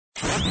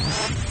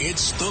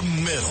It's The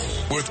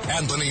Middle with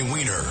Anthony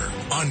Weiner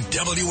on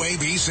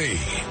WABC.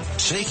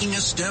 Taking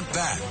a step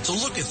back to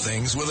look at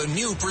things with a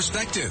new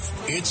perspective.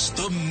 It's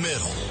The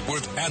Middle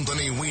with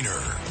Anthony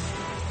Weiner.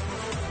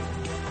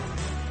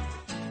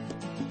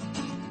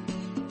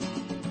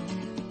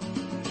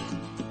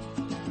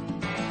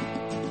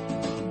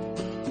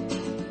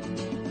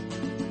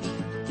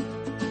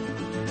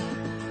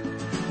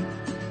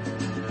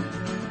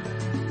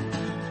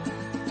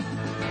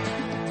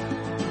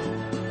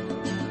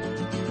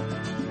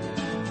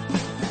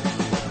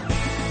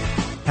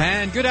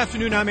 And good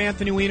afternoon, I'm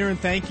Anthony Weiner, and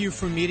thank you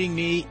for meeting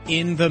me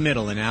in the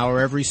middle, an hour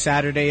every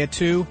Saturday at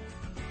 2,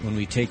 when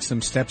we take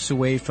some steps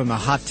away from the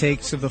hot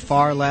takes of the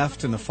far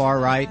left and the far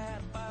right,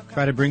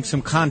 try to bring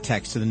some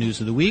context to the news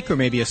of the week, or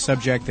maybe a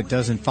subject that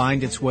doesn't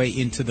find its way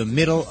into the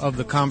middle of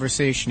the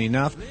conversation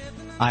enough.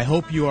 I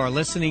hope you are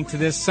listening to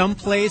this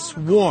someplace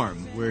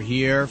warm. We're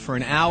here for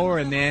an hour,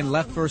 and then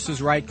Left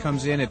versus Right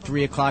comes in at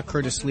 3 o'clock,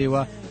 Curtis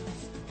Sliwa.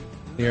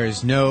 There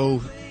is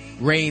no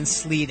rain,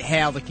 sleet,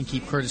 hail that can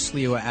keep Curtis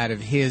Sliwa out of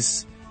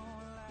his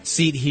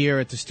seat here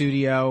at the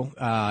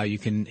studio. You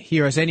can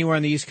hear us anywhere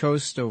on the East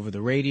Coast over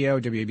the radio,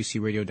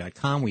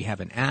 WABCRadio.com. We have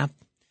an app.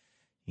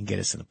 You can get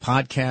us in a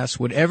podcast.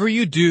 Whatever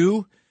you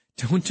do,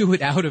 don't do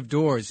it out of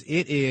doors.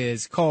 It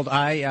is cold.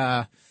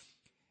 As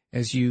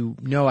you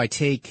know, I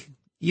take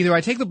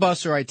the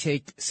bus or I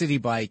take City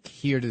Bike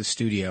here to the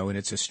studio, and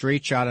it's a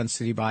straight shot on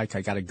City Bike.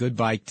 I got a good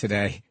bike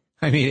today.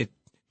 I made it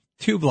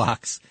 2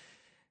 blocks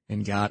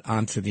and got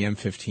onto the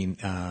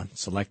M15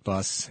 Select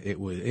bus.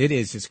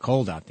 It's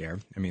cold out there.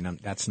 I mean,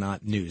 that's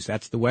not news.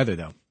 That's the weather,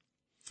 though.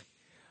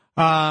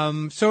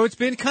 So it's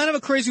been kind of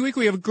a crazy week.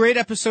 We have a great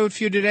episode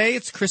for you today.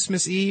 It's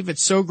Christmas Eve.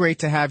 It's so great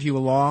to have you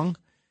along.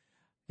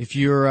 If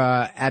you're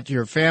at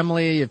your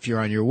family, if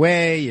you're on your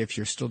way, if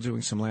you're still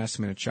doing some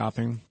last-minute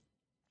shopping.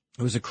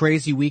 It was a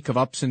crazy week of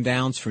ups and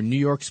downs for New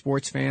York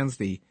sports fans.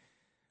 The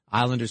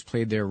Islanders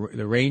played the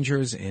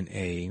Rangers in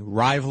a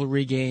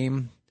rivalry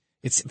game.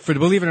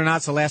 Believe it or not,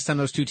 it's the last time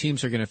those two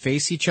teams are going to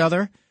face each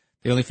other.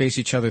 They only face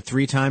each other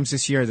 3 times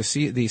this year. The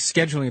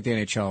scheduling at the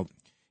NHL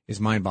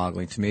is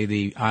mind-boggling to me.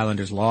 The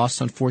Islanders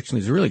lost, unfortunately.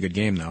 It was a really good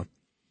game, though.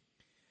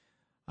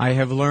 I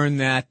have learned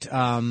that,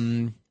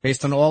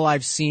 based on all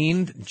I've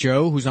seen,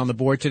 Joe, who's on the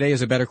board today,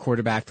 is a better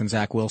quarterback than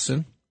Zach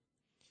Wilson.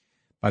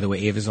 By the way,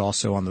 Ava's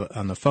also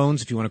on the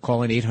phones. If you want to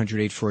call in,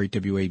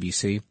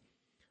 800-848-WABC.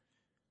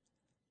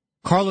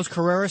 Carlos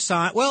Carrera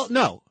signed. Well,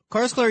 no,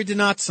 Carlos Carrera did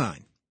not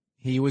sign.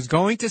 He was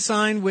going to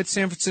sign with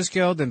San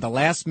Francisco. Then the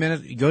last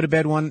minute, you go to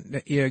bed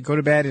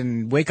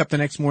and wake up the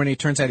next morning. It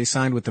turns out he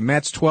signed with the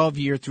Mets,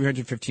 12-year,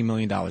 $315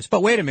 million.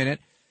 But wait a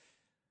minute.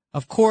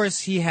 Of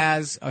course, he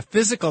has a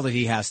physical that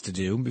he has to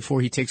do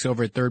before he takes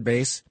over at third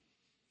base.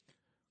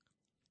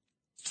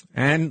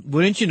 And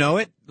wouldn't you know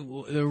it,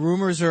 the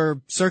rumors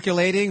are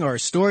circulating, or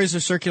stories are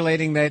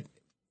circulating, that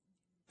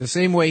the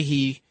same way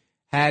he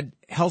had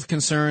health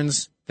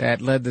concerns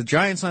that led the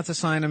Giants not to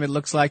sign him, it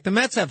looks like the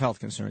Mets have health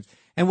concerns.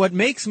 And what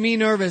makes me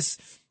nervous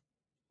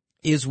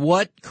is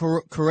what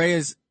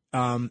Correa's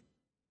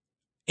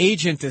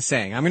agent is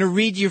saying. I'm going to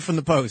read you from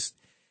the Post.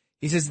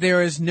 He says,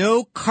 there is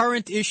no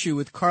current issue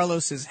with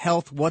Carlos's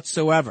health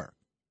whatsoever.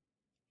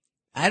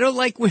 I don't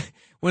like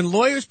when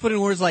lawyers put in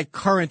words like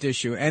current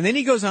issue. And then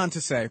he goes on to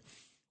say,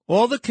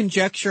 all the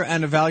conjecture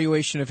and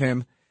evaluation of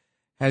him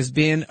has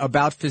been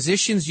about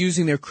physicians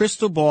using their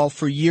crystal ball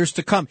for years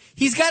to come.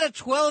 He's got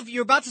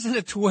you're about to sign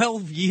a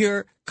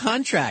 12-year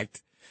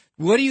contract.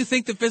 What do you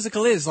think the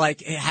physical is?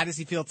 Like, how does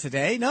he feel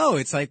today? No,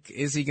 it's like,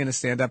 is he going to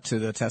stand up to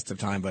the test of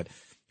time? But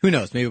who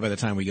knows? Maybe by the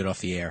time we get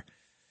off the air,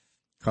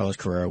 Carlos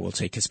Carrera will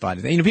take his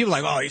spot. You know, people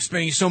are like, oh, you're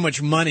spending so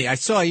much money. I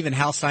saw even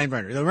Hal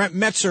Steinbrenner. The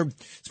Mets are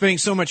spending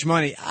so much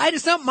money.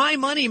 It's not my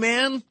money,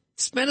 man.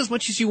 Spend as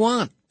much as you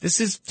want.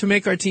 This is to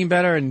make our team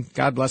better, and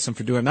God bless him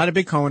for doing it. I'm not a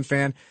big Cohen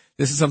fan.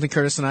 This is something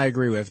Curtis and I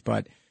agree with,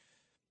 but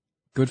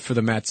good for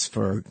the Mets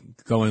for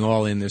going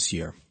all in this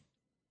year.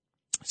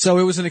 So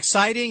it was an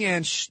exciting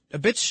and a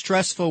bit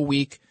stressful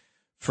week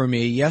for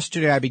me.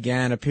 Yesterday I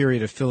began a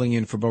period of filling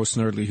in for Bo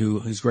Snerdley,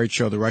 whose great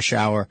show, The Rush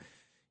Hour,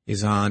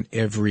 is on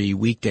every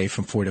weekday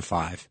from 4 to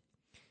 5.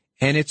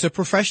 And it's a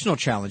professional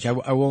challenge. I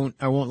won't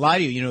lie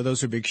to you. You know,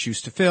 those are big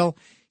shoes to fill.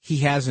 He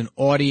has an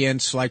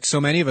audience, like so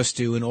many of us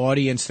do, an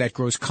audience that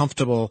grows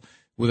comfortable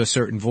with a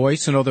certain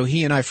voice. And although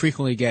he and I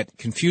frequently get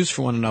confused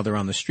for one another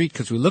on the street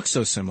because we look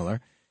so similar,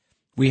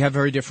 we have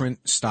very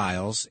different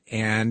styles,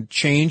 and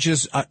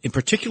changes,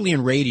 particularly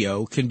in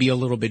radio, can be a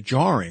little bit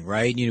jarring,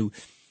 right? You know,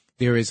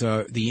 there is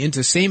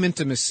the same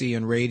intimacy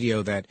in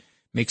radio that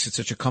makes it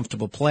such a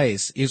comfortable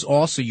place is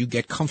also you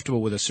get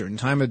comfortable with a certain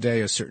time of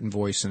day, a certain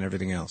voice, and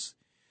everything else.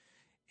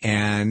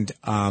 And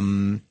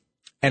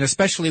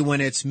especially when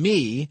it's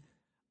me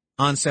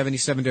on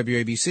 77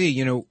 WABC,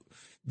 you know,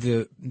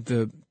 the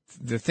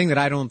thing that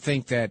I don't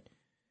think that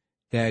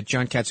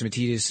John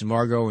Catsimatidis and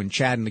Margot and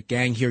Chad and the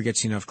gang here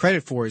gets enough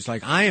credit for is,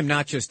 like, I am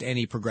not just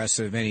any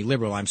progressive, any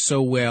liberal. I'm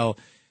so well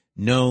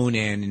known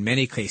and in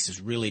many cases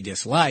really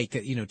disliked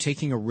that, you know,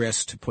 taking a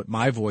risk to put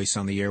my voice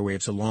on the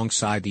airwaves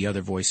alongside the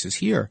other voices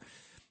here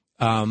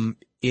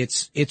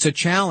it's a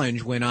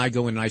challenge when I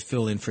go in and I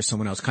fill in for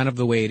someone else, kind of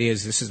the way it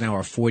is. This is now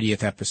our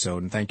 40th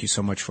episode, and thank you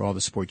so much for all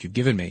the support you've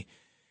given me.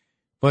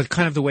 But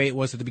kind of the way it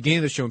was at the beginning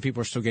of the show, and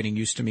people are still getting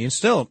used to me,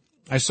 and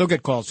I still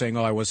get calls saying,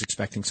 "Oh, I was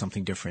expecting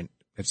something different,"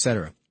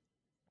 etc.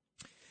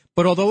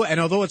 But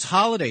although it's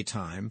holiday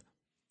time,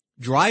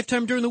 drive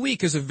time during the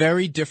week is a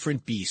very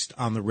different beast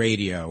on the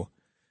radio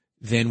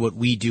than what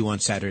we do on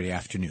Saturday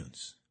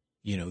afternoons.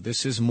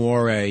 This is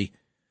more a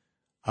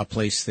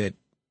place that,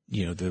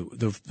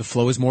 the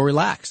flow is more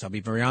relaxed. I'll be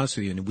very honest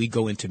with you. And we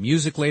go into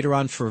music later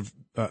on for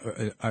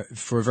a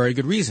very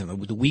good reason.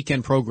 The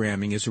weekend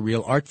programming is a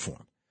real art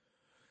form.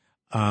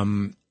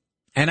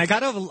 And I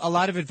got a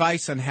lot of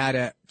advice on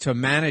how to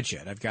manage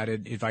it. I've got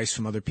advice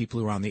from other people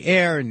who are on the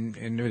air,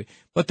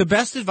 but the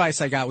best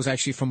advice I got was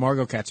actually from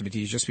Margot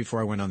Catsimatidis just before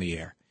I went on the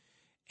air.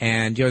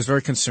 And I was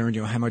very concerned,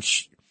 how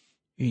much,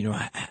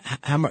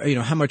 how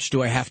much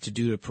do I have to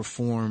do to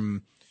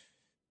perform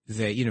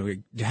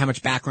how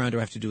much background do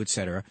I have to do, et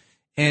cetera.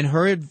 And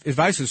her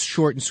advice was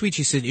short and sweet.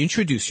 She said,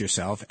 introduce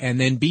yourself and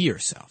then be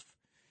yourself.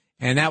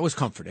 And that was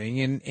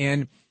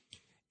comforting.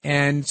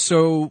 And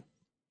so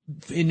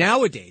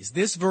nowadays,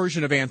 this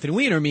version of Anthony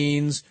Weiner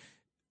means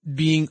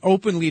being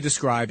openly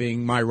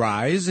describing my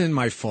rise and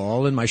my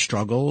fall and my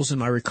struggles and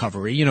my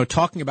recovery,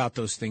 talking about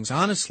those things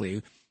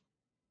honestly,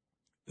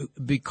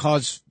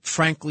 because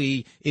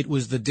frankly, it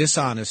was the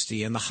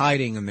dishonesty and the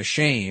hiding and the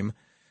shame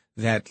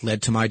that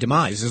led to my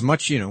demise. As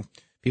much,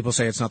 people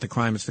say it's not the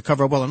crime, it's the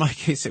cover. Well, in my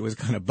case, it was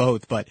kind of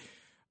both, but,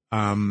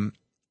 and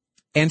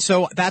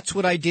so that's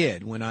what I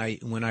did when I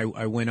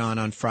went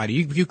on Friday.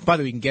 You by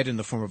the way, you can get it in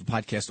the form of a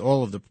podcast.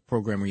 All of the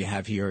programming you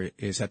have here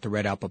is at the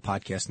Red Apple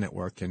Podcast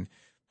Network, and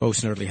Bo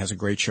Snerdley has a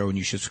great show, and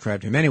you should subscribe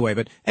to him anyway.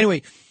 But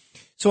anyway,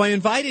 so I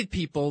invited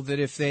people that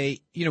if they,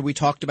 we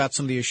talked about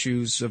some of the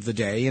issues of the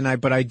day,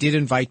 but I did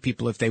invite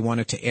people if they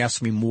wanted to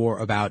ask me more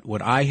about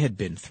what I had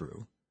been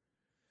through,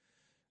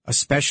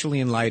 especially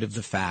in light of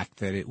the fact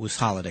that it was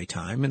holiday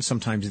time, and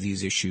sometimes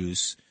these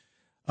issues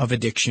of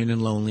addiction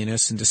and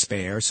loneliness and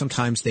despair,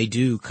 sometimes they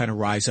do kind of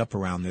rise up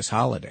around this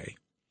holiday.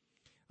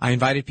 I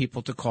invited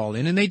people to call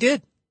in, and they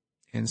did.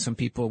 And some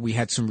people, we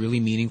had some really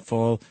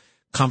meaningful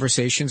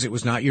conversations. It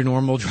was not your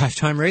normal drive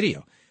time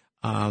radio.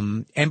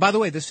 And by the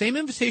way, the same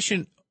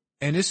invitation,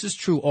 and this is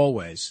true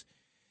always,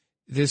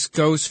 this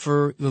goes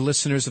for the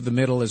listeners of the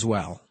middle as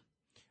well.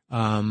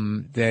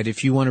 That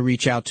if you want to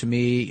reach out to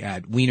me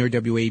at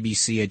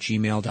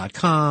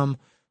wienerwabc@gmail.com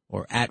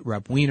or at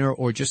Rep Wiener,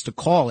 or just to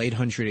call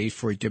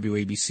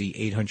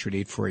 800-848-WABC,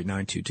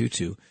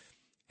 800-848-9222,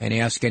 and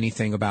ask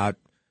anything about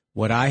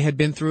what I had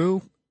been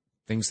through,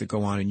 things that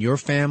go on in your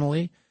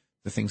family,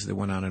 the things that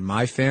went on in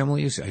my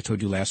family. As I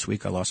told you last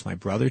week, I lost my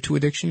brother to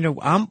addiction.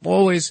 I'm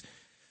always,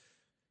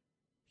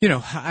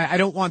 I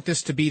don't want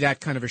this to be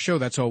that kind of a show.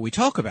 That's all we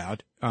talk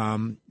about.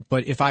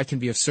 But if I can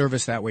be of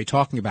service that way,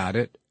 talking about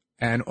it,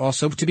 and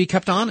also to be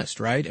kept honest,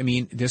 right? I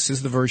mean, this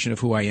is the version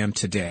of who I am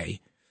today.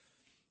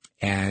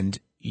 And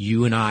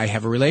you and I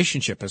have a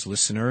relationship as a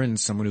listener, and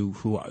someone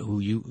who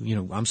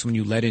I'm someone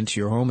you let into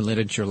your home and let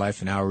into your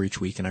life an hour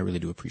each week, and I really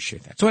do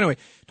appreciate that. So anyway,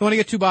 don't want to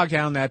get too bogged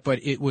down in that, but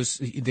it was,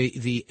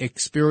 the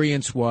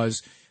experience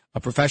was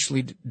a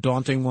professionally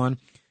daunting one.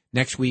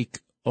 Next week,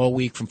 all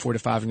week from 4 to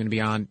 5, I'm going to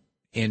be on,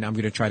 and I'm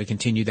going to try to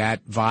continue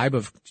that vibe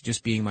of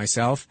just being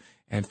myself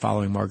and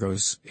following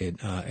Margot's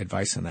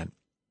advice on that.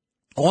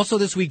 Also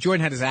this week,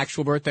 Jordan had his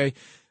actual birthday.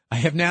 I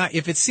have now,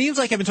 if it seems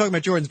like I've been talking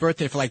about Jordan's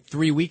birthday for like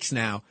 3 weeks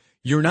now,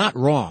 you're not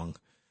wrong,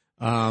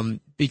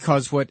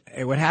 because what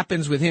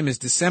happens with him is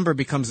December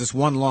becomes this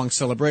one long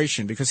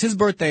celebration, because his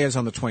birthday is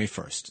on the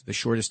 21st, the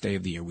shortest day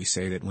of the year. We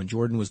say that when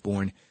Jordan was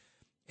born,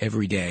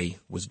 every day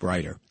was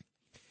brighter.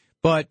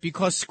 But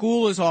because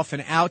school is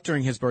often out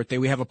during his birthday,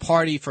 we have a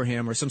party for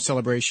him or some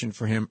celebration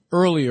for him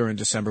earlier in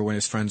December when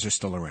his friends are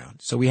still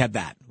around. So we had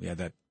that. We had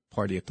that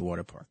party at the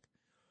water park.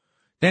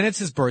 Then it's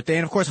his birthday,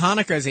 and of course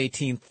Hanukkah is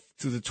 18th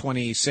through the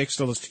 26th,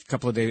 so there's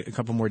a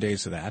couple more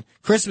days of that.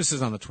 Christmas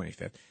is on the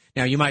 25th.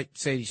 Now, you might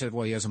say, he said,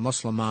 well, he has a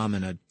Muslim mom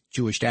and a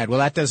Jewish dad. Well,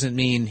 that doesn't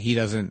mean he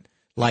doesn't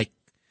like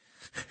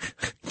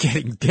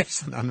getting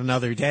gifts on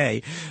another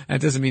day.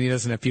 That doesn't mean he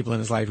doesn't have people in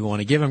his life who want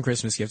to give him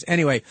Christmas gifts.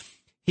 Anyway,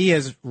 he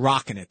is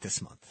rocking it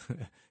this month.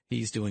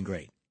 He's doing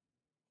great.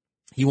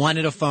 He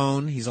wanted a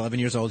phone. He's 11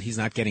 years old. He's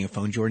not getting a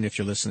phone. Jordan, if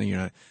you're listening,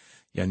 I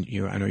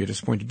know you're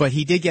disappointed. But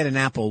he did get an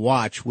Apple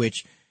Watch,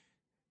 which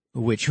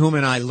whom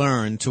and I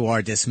learned to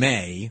our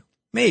dismay,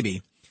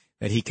 maybe,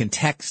 that he can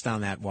text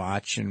on that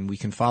watch and we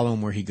can follow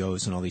him where he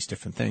goes and all these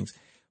different things.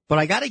 But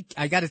I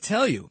gotta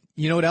tell you,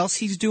 you know what else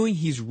he's doing?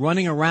 He's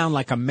running around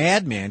like a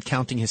madman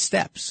counting his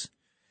steps.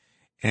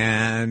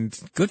 And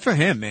good for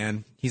him,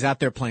 man. He's out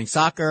there playing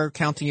soccer,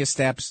 counting his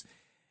steps,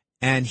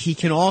 and he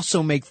can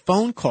also make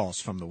phone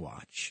calls from the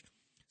watch.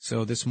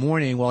 So this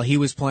morning, while he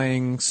was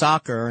playing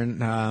soccer,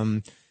 and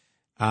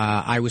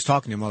I was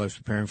talking to him while I was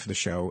preparing for the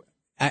show.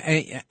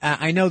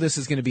 I know this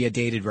is going to be a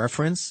dated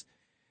reference,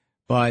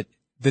 but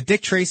the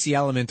Dick Tracy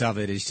element of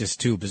it is just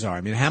too bizarre.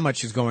 I mean, how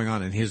much is going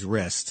on in his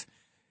wrist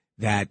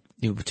that,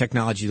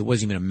 technology that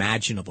wasn't even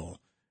imaginable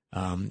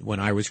when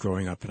I was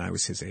growing up and I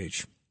was his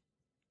age.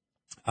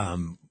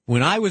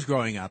 When I was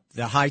growing up,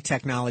 the high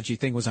technology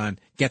thing was on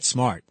Get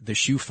Smart, the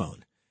shoe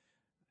phone.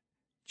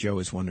 Joe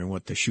is wondering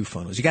what the shoe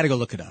phone was. You got to go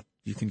look it up.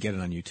 You can get it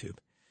on YouTube.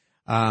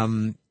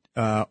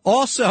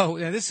 Also,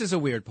 now this is a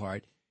weird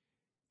part.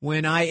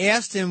 When I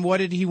asked him what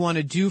did he want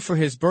to do for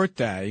his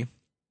birthday,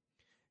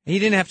 he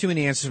didn't have too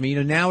many answers for me.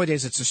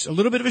 Nowadays it's a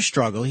little bit of a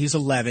struggle. He's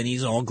 11.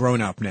 He's all grown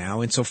up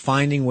now. And so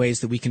finding ways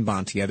that we can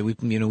bond together. We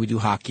do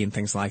hockey and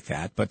things like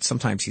that. But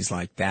sometimes he's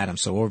like, Dad, I'm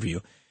so over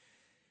you.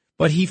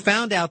 But he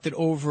found out that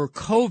over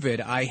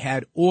COVID, I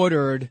had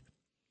ordered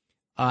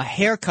a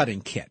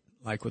haircutting kit,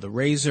 like with a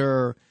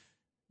razor,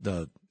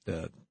 the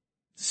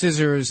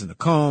scissors and the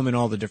comb and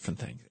all the different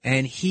things.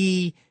 And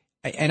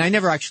I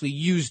never actually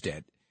used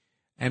it.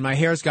 And my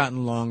hair's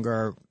gotten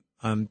longer.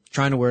 I'm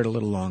trying to wear it a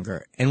little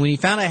longer. And when he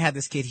found I had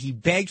this kit, he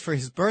begged for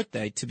his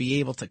birthday to be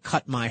able to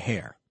cut my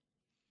hair.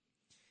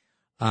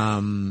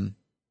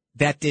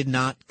 That did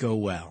not go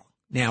well.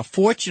 Now,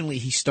 fortunately,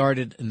 he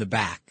started in the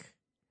back.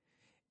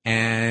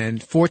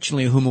 And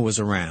fortunately, Huma was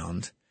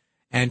around.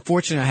 And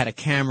fortunately, I had a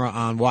camera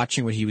on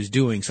watching what he was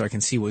doing so I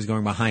can see what was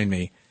going behind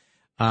me.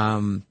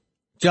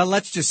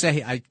 Let's just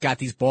say I got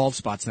these bald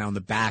spots now in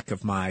the back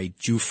of my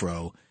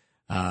Jufro.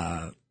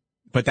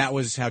 But that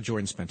was how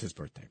Jordan spent his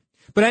birthday.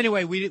 But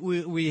anyway,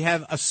 we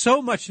have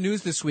so much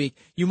news this week.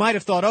 You might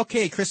have thought,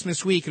 okay,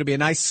 Christmas week, it'll be a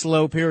nice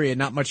slow period,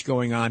 not much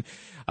going on.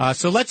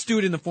 So let's do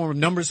it in the form of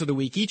numbers of the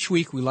week. Each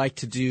week we like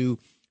to do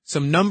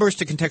some numbers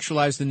to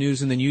contextualize the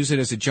news and then use it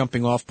as a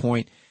jumping off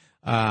point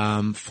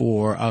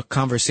for a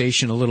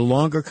conversation, a little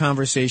longer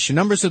conversation.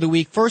 Numbers of the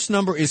week. First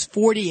number is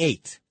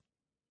 48.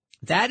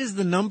 That is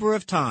the number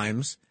of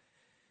times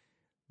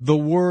the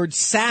word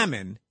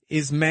salmon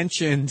is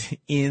mentioned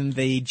in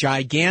the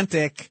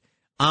gigantic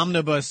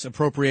omnibus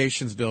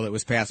appropriations bill that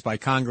was passed by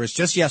Congress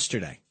just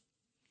yesterday.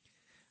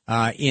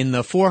 In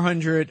the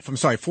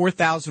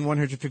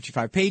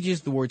 4,155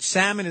 pages, the word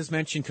salmon is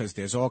mentioned because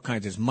there's all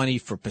kinds of money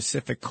for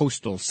Pacific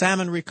coastal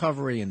salmon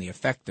recovery and the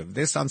effect of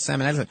this on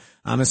salmon.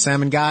 I'm a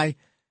salmon guy.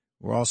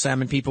 We're all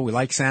salmon people. We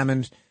like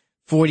salmon.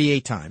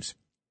 48 times.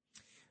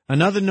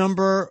 Another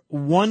number,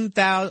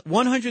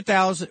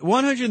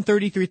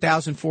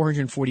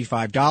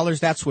 $133,445.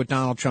 That's what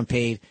Donald Trump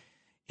paid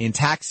in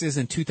taxes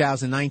in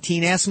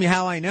 2019. Ask me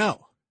how I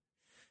know.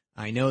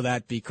 I know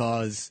that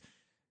because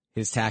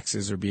his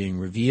taxes are being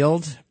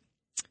revealed.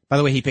 By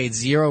the way, he paid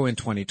zero in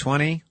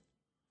 2020.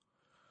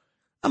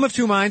 I'm of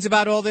two minds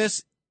about all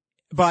this,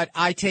 but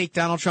I take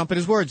Donald Trump at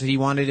his words that he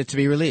wanted it to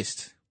be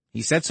released.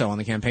 He said so on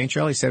the campaign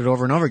trail. He said it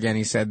over and over again.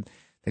 He said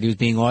that he was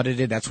being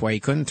audited. That's why he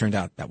couldn't. Turned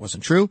out that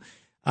wasn't true.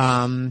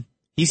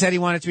 He said he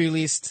wanted it to be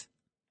released,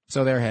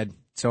 so they're ahead.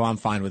 So I'm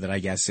fine with it, I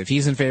guess. If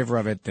he's in favor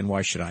of it, then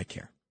why should I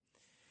care?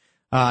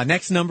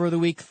 Next number of the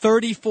week,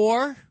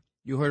 34.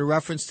 You heard a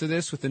reference to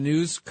this with the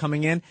news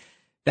coming in.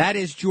 That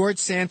is George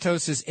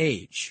Santos's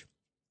age.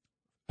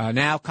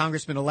 Now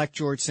Congressman-elect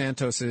George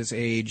Santos's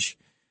age.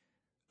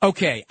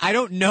 Okay, I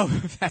don't know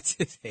if that's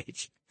his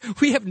age.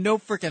 We have no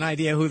freaking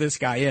idea who this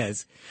guy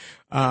is.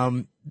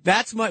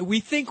 We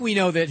think we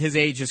know that his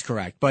age is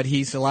correct, but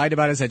he's lied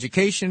about his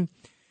education.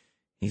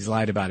 He's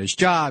lied about his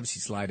jobs.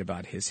 He's lied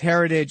about his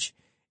heritage.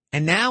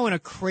 And now in a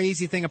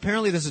crazy thing,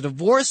 apparently there's a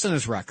divorce on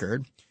his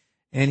record.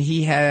 And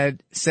he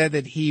had said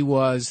that he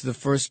was the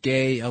first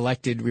gay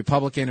elected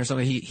Republican or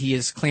something. He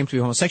is claimed to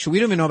be homosexual. We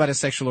don't even know about his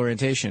sexual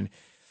orientation.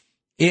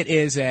 It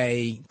is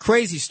a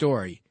crazy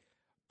story,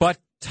 but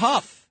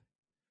tough.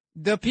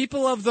 The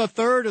people of the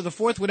 3rd or the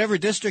 4th, whatever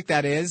district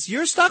that is,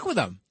 you're stuck with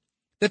them.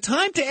 The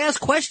time to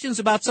ask questions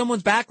about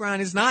someone's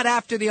background is not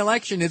after the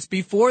election. It's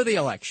before the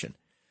election.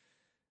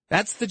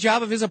 That's the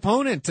job of his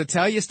opponent, to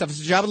tell you stuff. It's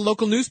the job of the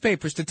local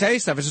newspapers to tell you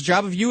stuff. It's the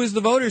job of you as the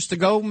voters to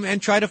go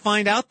and try to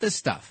find out this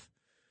stuff.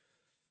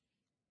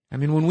 I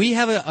mean, when we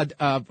have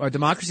a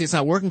democracy that's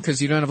not working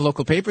because you don't have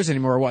local papers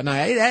anymore or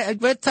whatnot,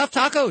 but tough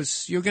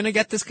tacos. You're going to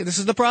get this. This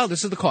is the problem.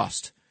 This is the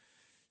cost.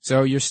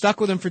 So you're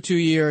stuck with him for 2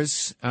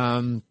 years.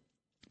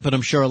 But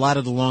I'm sure a lot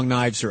of the long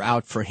knives are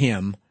out for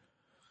him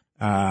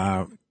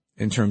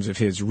in terms of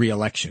his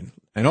reelection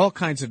and all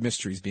kinds of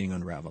mysteries being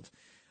unraveled.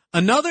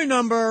 Another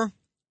number,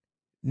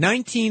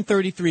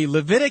 1933,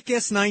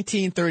 Leviticus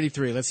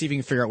 1933. Let's see if you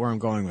can figure out where I'm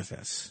going with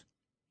this.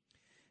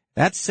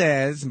 That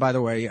says, and by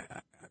the way,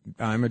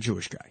 I'm a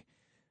Jewish guy.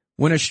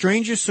 When a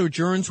stranger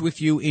sojourns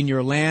with you in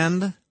your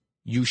land,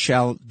 you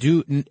shall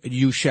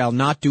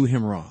not do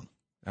him wrong.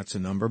 That's a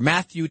number.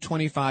 Matthew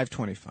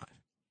 25:25.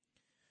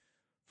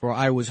 For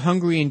I was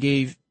hungry and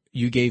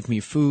you gave me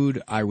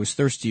food. I was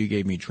thirsty, you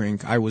gave me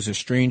drink. I was a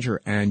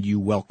stranger and you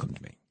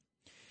welcomed me.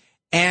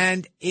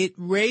 And it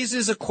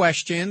raises a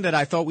question that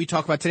I thought we'd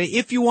talk about today.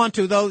 If you want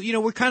to, though,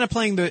 we're kind of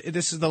playing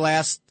this is the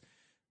last,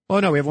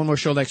 we have one more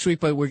show next week,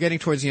 but we're getting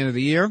towards the end of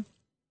the year.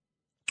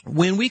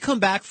 When we come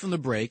back from the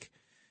break,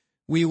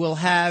 we will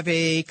have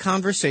a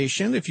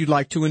conversation, if you'd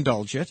like to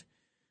indulge it.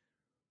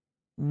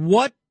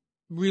 What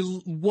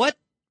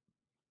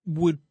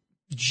would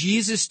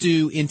Jesus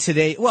do in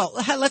today? Well,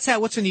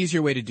 what's an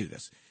easier way to do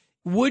this?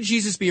 Would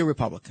Jesus be a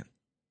Republican?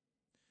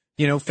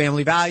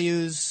 Family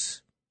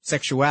values,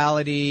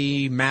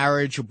 sexuality,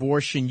 marriage,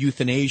 abortion,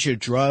 euthanasia,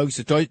 drugs.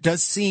 It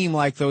does seem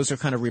like those are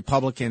kind of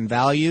Republican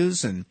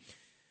values. And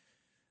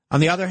on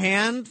the other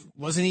hand,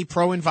 wasn't he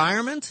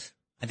pro-environment?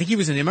 I think he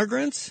was an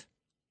immigrant.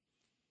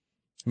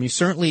 I mean, he's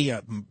certainly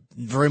a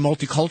very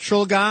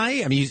multicultural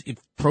guy. I mean, he's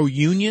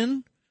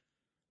pro-union.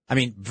 I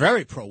mean,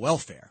 very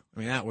pro-welfare. I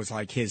mean, that was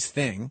like his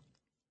thing.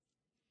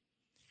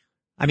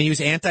 I mean, he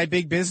was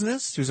anti-big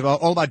business. He was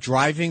all about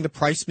driving the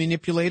price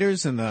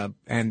manipulators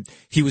and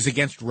he was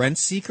against rent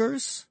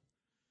seekers.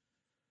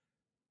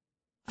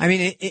 I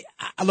mean,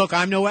 look,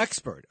 I'm no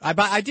expert.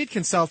 I did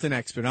consult an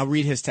expert. I'll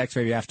read his text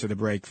maybe after the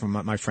break from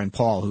my friend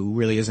Paul, who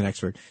really is an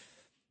expert.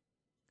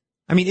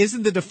 I mean,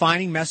 isn't the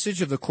defining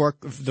message of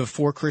the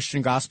four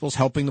Christian Gospels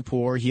helping the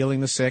poor, healing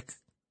the sick,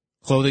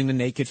 clothing the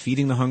naked,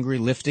 feeding the hungry,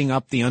 lifting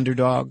up the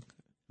underdog?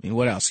 I mean,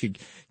 what else?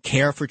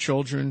 Care for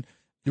children,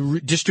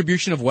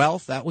 distribution of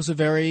wealth. That was a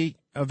very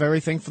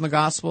thing from the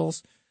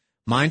Gospels.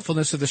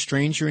 Mindfulness of the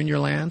stranger in your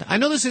land. I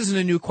know this isn't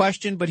a new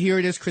question, but here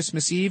it is,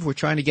 Christmas Eve. We're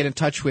trying to get in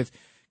touch with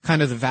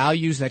kind of the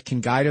values that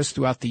can guide us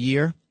throughout the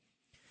year.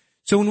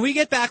 So when we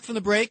get back from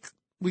the break,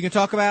 we can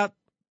talk about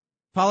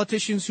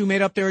politicians who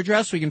made up their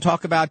address. We can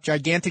talk about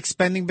gigantic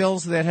spending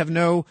bills that have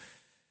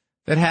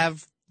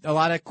a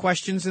lot of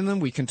questions in them.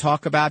 We can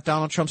talk about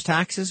Donald Trump's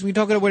taxes. We can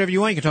talk about whatever you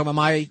want. You can talk about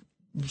my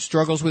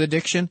struggles with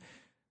addiction.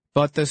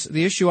 But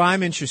the issue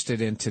I'm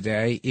interested in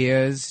today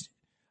is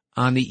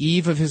on the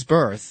eve of his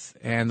birth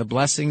and the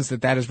blessings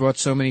that has brought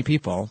so many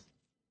people.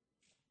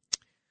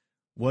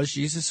 Was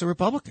Jesus a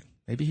Republican?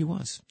 Maybe he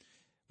was.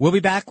 We'll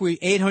be back.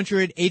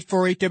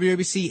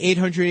 800-848-WABC,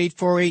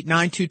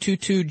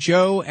 800-848-9222.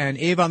 Joe and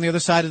Abe on the other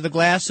side of the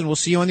glass, and we'll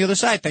see you on the other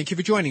side. Thank you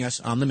for joining us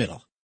on The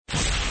Middle.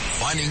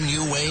 Finding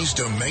new ways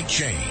to make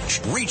change,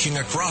 reaching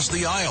across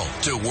the aisle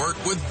to work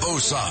with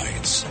both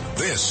sides.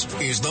 This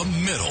is The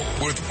Middle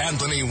with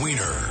Anthony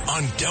Weiner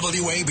on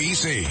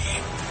WABC.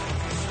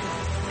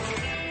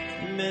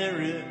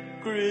 Merry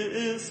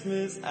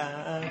Christmas,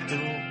 I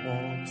don't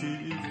want to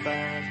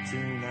fight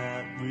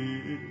tonight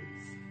with.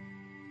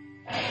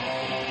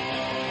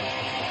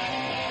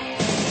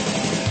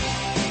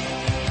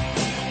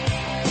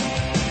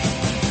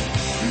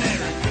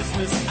 Merry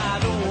Christmas, I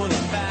don't want to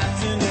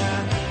fight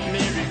tonight.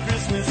 Merry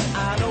Christmas,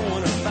 I don't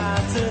want to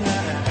fight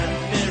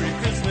tonight. Merry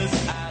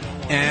Christmas, I don't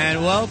want to.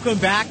 And welcome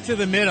back to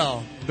The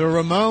Middle. The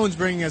Ramones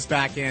bringing us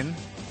back in.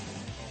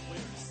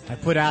 I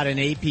put out an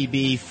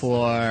APB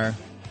for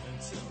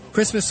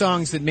Christmas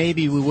songs that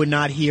maybe we would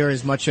not hear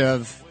as much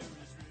of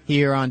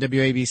here on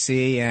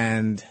WABC,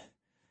 and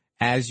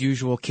as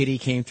usual, Kitty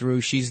came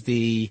through. She's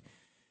the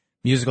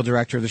musical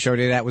director of the show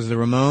today. That was the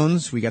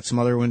Ramones. We got some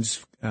other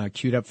ones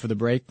queued up for the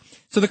break.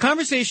 So the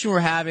conversation we're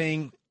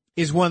having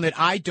is one that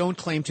I don't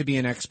claim to be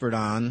an expert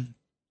on.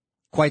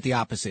 Quite the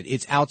opposite.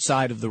 It's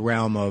outside of the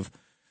realm of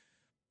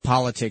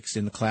politics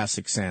in the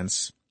classic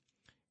sense.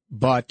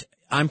 But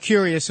I'm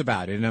curious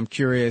about it, and I'm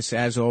curious,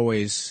 as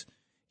always,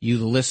 you,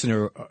 the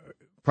listener,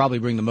 probably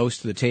bring the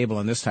most to the table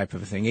on this type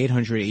of a thing.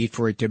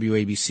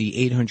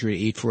 800-848-WABC,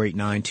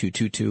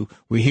 800-848-9222.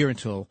 We're here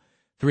until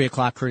 3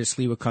 o'clock. Curtis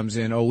Lewa comes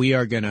in.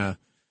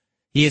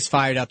 He is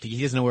fired up.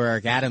 He doesn't know where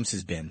Eric Adams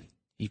has been.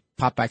 He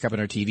popped back up in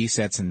our TV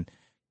sets, and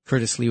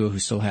Curtis Lewa, who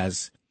still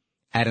has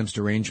Adams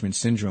derangement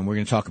syndrome, we're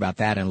going to talk about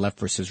that and left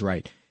versus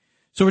right.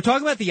 So we're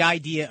talking about the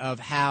idea of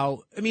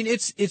how, I mean,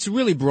 it's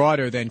really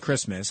broader than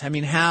Christmas. I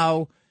mean,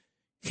 how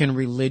can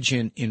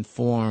religion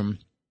inform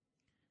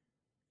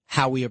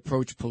how we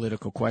approach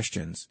political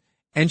questions?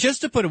 And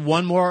just to put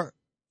one more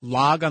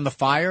log on the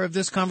fire of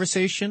this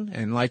conversation,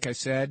 and like I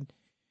said,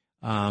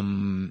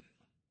 I'm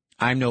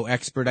no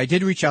expert. I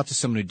did reach out to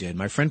someone who did.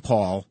 My friend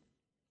Paul,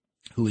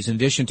 who is, in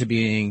addition to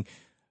being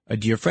a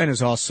dear friend,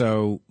 is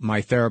also my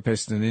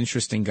therapist, an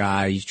interesting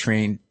guy. He's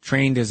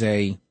trained as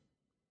I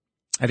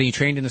think he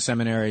trained in the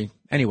seminary.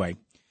 Anyway,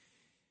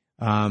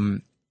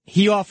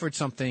 he offered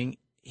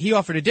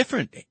a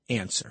different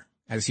answer,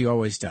 as he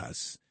always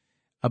does,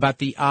 about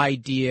the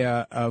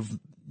idea of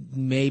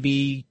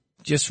maybe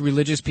just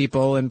religious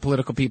people and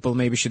political people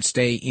maybe should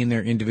stay in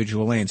their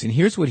individual lanes. And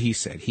here's what he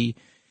said. He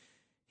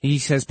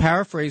says,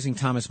 paraphrasing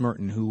Thomas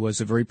Merton, who was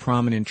a very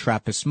prominent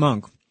Trappist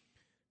monk,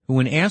 who,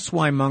 when asked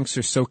why monks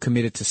are so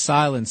committed to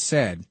silence,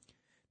 said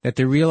that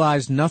they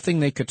realized nothing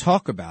they could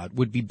talk about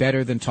would be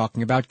better than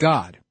talking about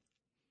God.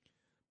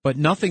 But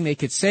nothing they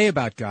could say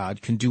about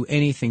God can do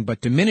anything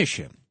but diminish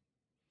him.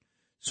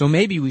 So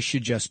maybe we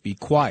should just be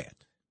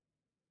quiet.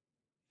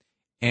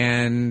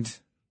 And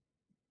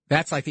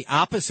that's like the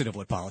opposite of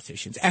what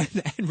politicians and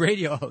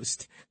radio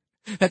hosts,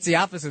 that's the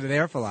opposite of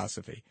their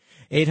philosophy.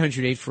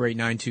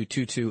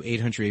 800-848-9222,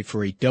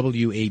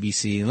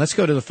 800-848-WABC. And let's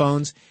go to the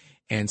phones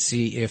and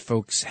see if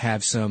folks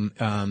have some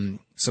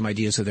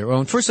ideas of their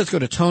own. First, let's go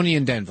to Tony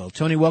in Denville.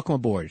 Tony, welcome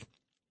aboard.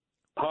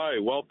 Hi,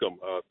 welcome.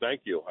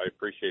 Thank you. I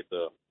appreciate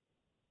the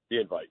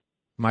invite.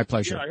 My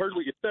pleasure. Yeah, I heard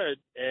what you said,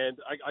 and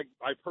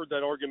I've heard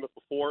that argument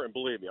before, and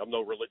believe me, I'm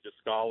no religious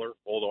scholar,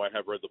 although I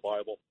have read the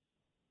Bible.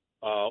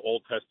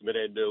 Old Testament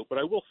and New. But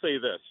I will say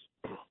this,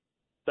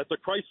 that the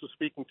Christ was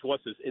speaking to us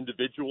as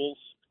individuals,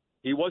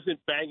 He wasn't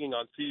banging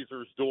on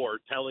Caesar's door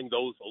telling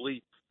those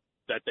elites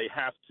that they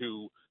have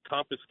to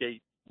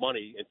confiscate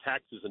money and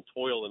taxes and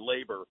toil and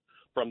labor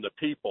from the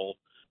people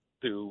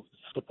to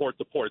support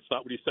the poor. It's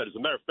not what he said. As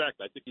a matter of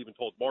fact, I think he even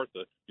told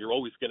Martha, you're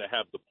always going to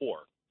have the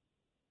poor.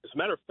 As a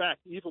matter of fact,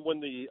 even when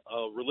the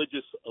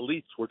religious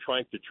elites were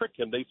trying to trick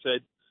him, they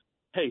said,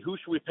 hey, who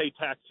should we pay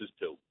taxes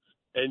to?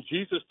 And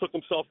Jesus took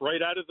himself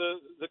right out of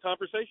the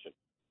conversation.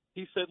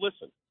 He said,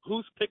 listen,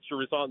 whose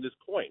picture is on this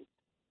coin?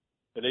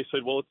 And they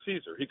said, well, it's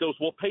Caesar. He goes,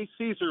 well, pay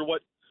Caesar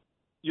what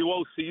you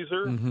owe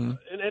Caesar, and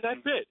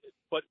that's it.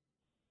 But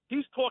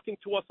he's talking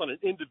to us on an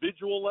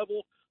individual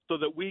level so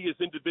that we as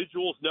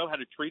individuals know how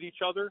to treat each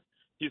other.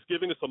 He's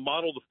giving us a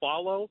model to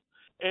follow.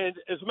 And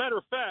as a matter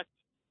of fact,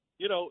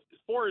 you know, as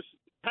far as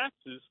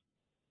taxes,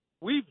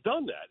 we've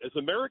done that. As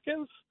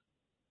Americans,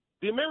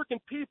 the American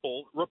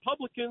people,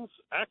 Republicans,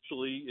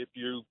 actually,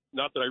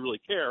 not that I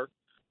really care,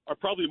 are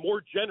probably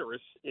more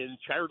generous in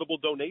charitable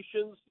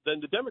donations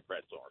than the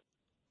Democrats are.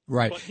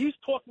 Right. But he's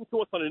talking to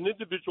us on an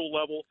individual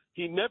level.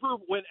 He never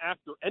went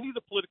after any of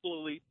the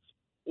political elites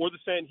or the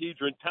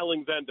Sanhedrin,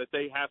 telling them that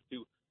they have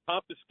to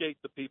confiscate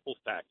the people's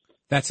taxes.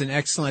 That's an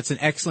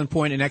excellent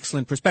point, an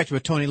excellent perspective.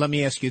 But Tony, let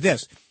me ask you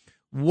this.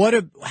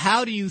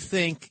 How do you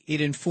think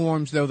it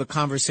informs, though, the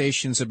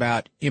conversations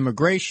about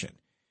immigration?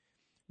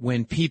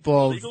 When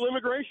people... Legal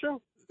immigration?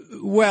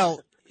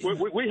 Well...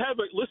 We have,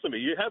 listen to me,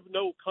 you have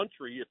no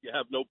country if you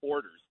have no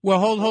borders. Well,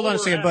 hold on a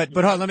second, but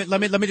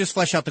let me just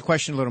flesh out the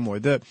question a little more.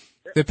 The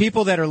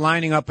people that are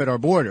lining up at our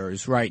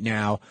borders right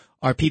now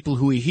are people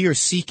who are here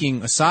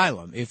seeking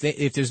asylum. If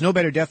there's no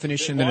better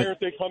definition then than... Why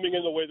aren't they coming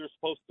in the way they're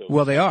supposed to?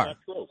 Well, they are. That's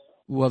not true.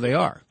 Well, they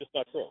are. It's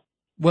not true.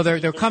 Well,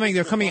 they're coming,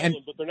 and...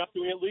 But they're not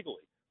doing it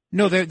legally.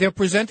 No,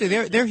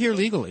 they're here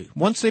legally.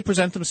 Once they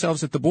present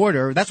themselves at the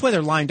border, that's why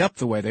they're lined up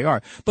the way they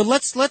are. But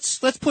let's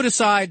put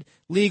aside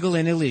legal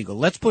and illegal.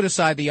 Let's put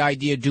aside the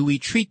idea, do we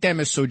treat them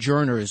as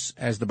sojourners,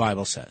 as the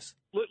Bible says?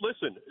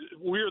 Listen,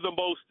 we're the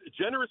most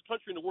generous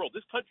country in the world.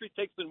 This country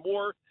takes in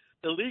more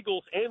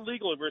illegals and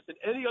legal immigrants than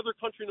any other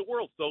country in the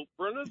world. So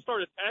for them to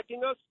start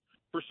attacking us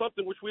for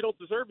something which we don't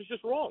deserve is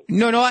just wrong.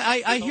 No,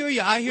 I hear you.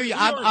 I hear you.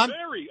 I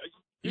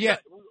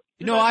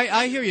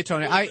hear you,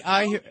 Tony.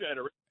 I hear.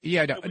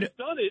 Yeah, no, we've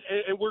done it,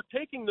 and we're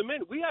taking them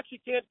in. We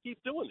actually can't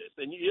keep doing this,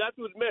 and you have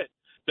to admit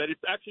that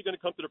it's actually going to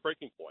come to the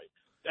breaking point.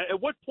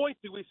 At what point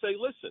do we say,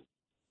 listen,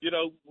 you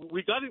know,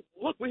 we got to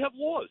look? We have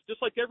laws,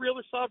 just like every other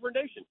sovereign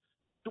nation.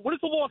 What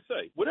does the law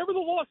say? Whatever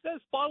the law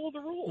says, follow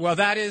the rules. Well,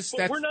 but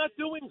we're not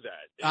doing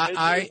that.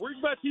 We're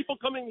about people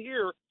coming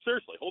here.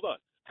 Seriously, hold on.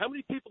 How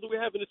many people do we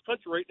have in this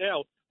country right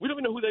now? We don't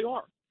even know who they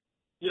are.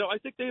 You know, I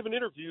think they even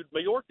interviewed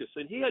Mayorkas,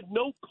 and he had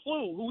no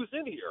clue who was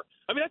in here.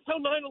 I mean, that's how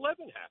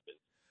 9/11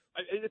 happened.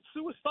 It's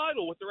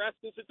suicidal what they're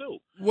asking us to do.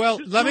 Well,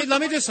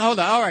 let me just hold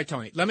on. All right,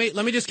 Tony. Let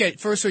me just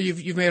get first. So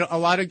you've made a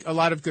lot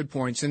of good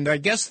points, and I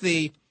guess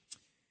the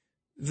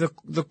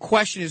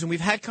question is, and we've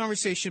had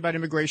conversation about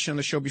immigration on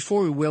the show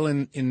before. We will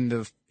in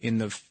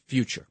the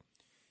future,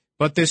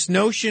 but this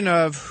notion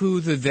of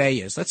who the they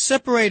is. Let's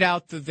separate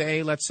out the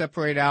they. Let's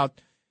separate out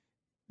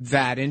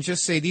that, and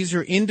just say these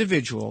are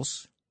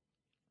individuals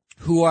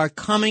who are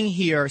coming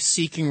here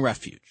seeking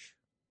refuge.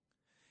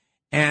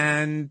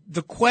 And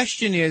the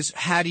question is,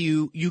 how do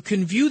you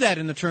can view that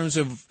in the terms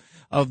of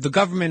the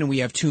government, and we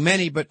have too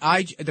many, but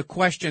the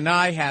question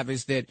I have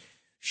is that,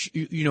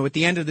 you know, at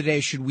the end of the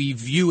day, should we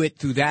view it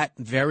through that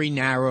very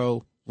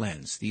narrow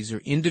lens? These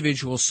are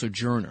individual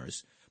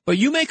sojourners. But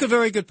you make a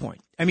very good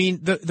point. I mean,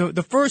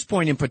 the first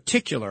point in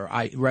particular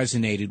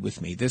resonated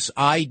with me, this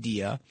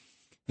idea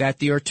that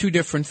there are two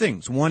different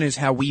things. One is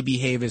how we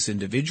behave as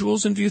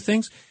individuals and view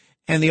things,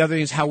 and the other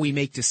is how we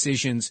make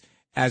decisions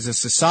as a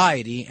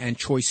society and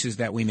choices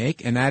that we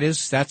make, and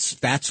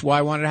that's why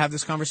I wanted to have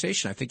this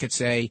conversation. I think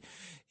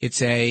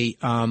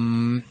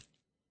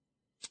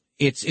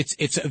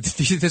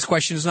this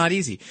question is not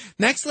easy.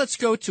 Next, let's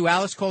go to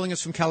Alex calling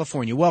us from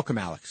California. Welcome,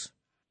 Alex.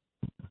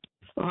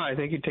 Hi,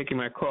 thank you for taking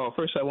my call.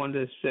 First, I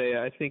wanted to say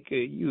I think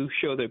you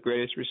show the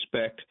greatest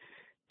respect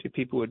to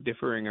people with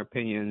differing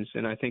opinions,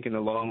 and I think in the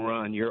long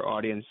run,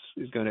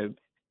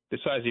 the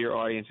size of your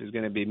audience is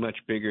going to be much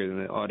bigger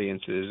than the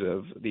audiences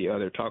of the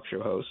other talk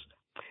show hosts.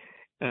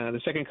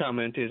 The second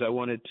comment is I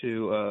wanted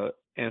to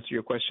answer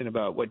your question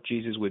about what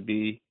Jesus would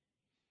be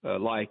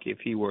like if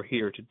he were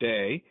here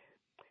today.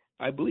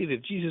 I believe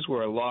if Jesus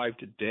were alive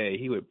today,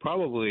 he would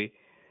probably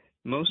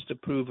most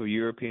approve of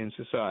European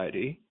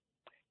society,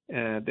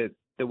 that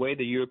the way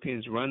the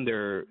Europeans run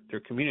their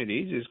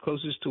communities is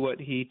closest to what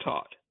he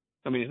taught.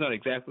 I mean, it's not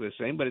exactly the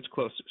same, but it's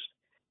closest.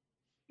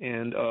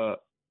 And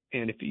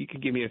if you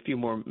could give me a few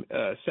more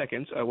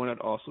seconds, I want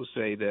to also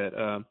say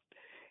that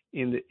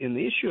in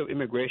the issue of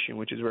immigration,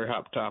 which is a very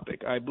hot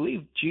topic, I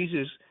believe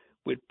Jesus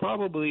would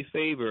probably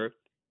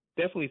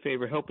definitely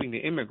favor helping the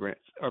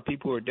immigrants or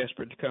people who are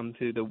desperate to come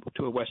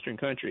to a Western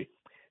country.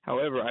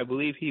 However, I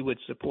believe he would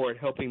support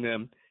helping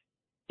them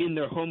in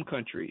their home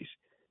countries,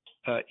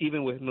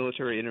 even with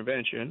military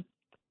intervention,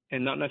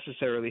 and not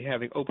necessarily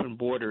having open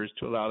borders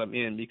to allow them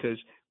in, because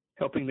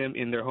helping them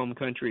in their home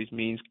countries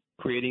means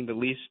creating the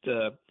least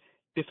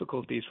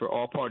difficulties for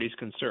all parties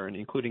concerned,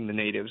 including the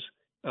natives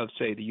of,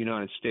 say, the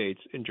United States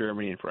and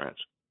Germany and France?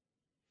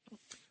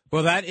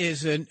 Well, that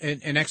is an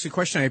excellent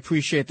question. I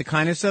appreciate the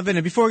kindness of it.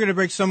 And before we go to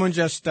break, someone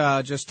just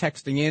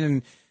texting in,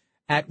 and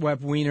at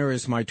Web Wiener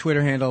is my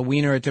Twitter handle,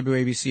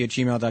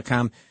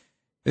 wiener@wabc@gmail.com.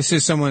 This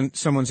is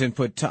someone's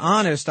input.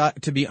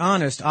 To be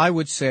honest, I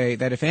would say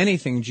that if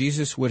anything,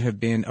 Jesus would have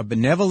been a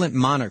benevolent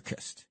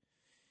monarchist.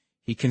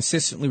 He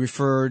consistently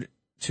referred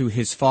to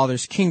his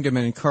Father's kingdom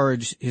and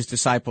encouraged his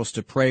disciples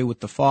to pray with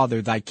the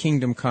Father, "Thy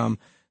kingdom come,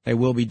 thy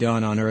will be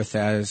done on earth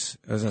as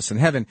us in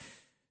heaven."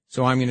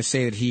 So I'm going to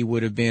say that he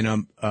would have been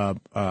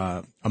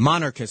a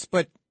monarchist,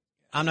 but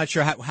I'm not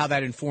sure how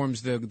that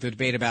informs the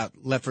debate about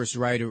left versus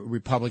right or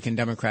Republican,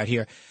 Democrat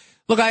here.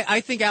 Look,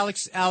 I think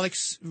Alex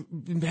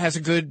has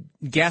a good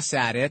guess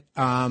at it,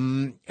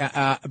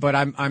 but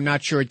I'm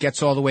not sure it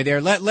gets all the way there.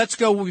 Let's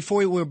go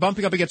before we're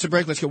bumping up against a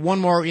break. Let's get one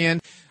more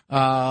in.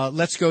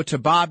 Let's go to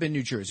Bob in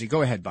New Jersey.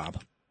 Go ahead,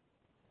 Bob.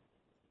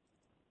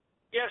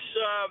 Yes,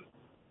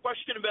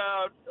 question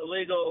about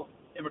illegal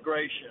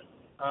immigration,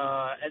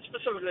 and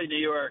specifically New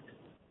York.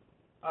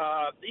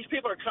 These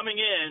people are coming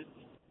in,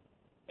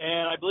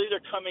 and I believe they're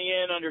coming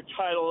in under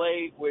Title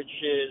VIII, which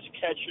is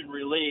catch and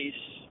release.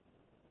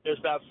 There's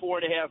about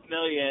 4.5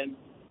 million,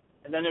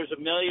 and then there's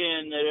 1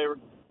 million that are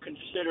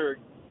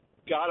considered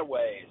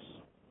gotaways.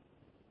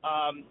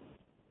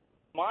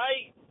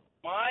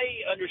 My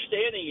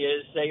understanding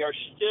is they are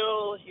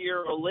still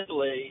here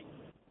illegally,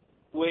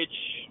 which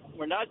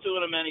we're not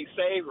doing them any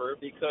favor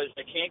because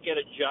they can't get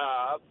a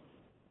job.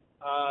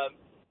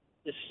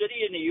 The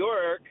city of New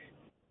York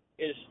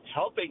is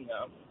helping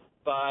them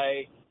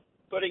by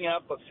putting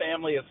up a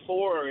family of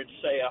 4 in,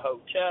 say, a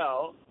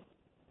hotel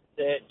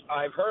that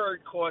I've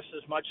heard costs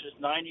as much as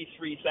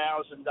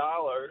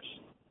 $93,000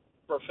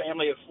 for a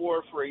family of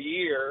 4 for a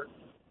year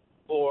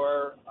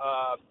for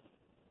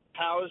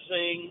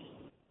housing,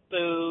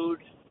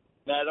 food,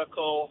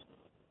 medical,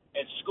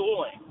 and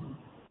schooling.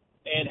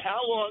 And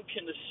how long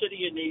can the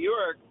city of New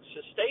York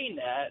sustain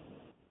that?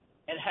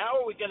 And how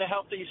are we going to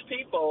help these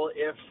people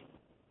if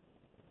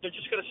they're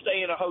just going to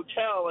stay in a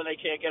hotel and they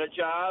can't get a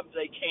job,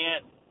 they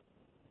can't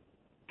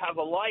have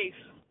a life,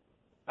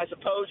 as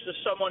opposed to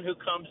someone who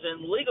comes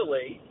in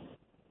legally,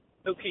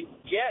 who can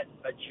get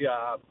a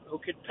job, who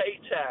can pay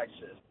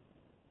taxes,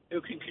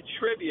 who can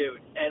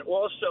contribute, and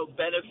also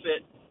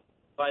benefit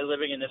by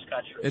living in this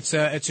country? It's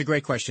a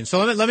great question.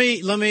 So let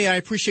me. I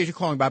appreciate you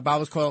calling, Bob. Bob,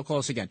 let's call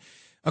us again.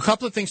 A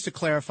couple of things to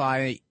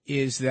clarify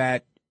is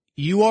that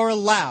you are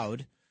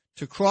allowed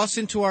to cross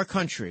into our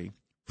country,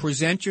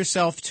 present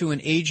yourself to an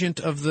agent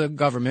of the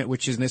government,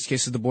 which is in this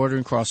case is the Border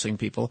and Crossing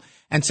people,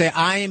 and say,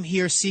 "I am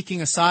here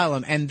seeking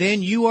asylum," and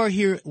then you are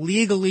here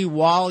legally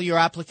while your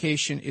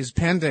application is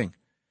pending.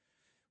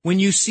 When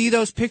you see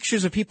those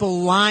pictures of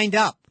people lined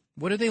up,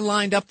 what are they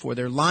lined up for?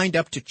 They're lined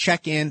up to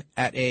check in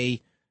at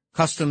a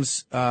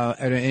customs, at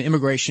an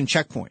immigration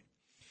checkpoint.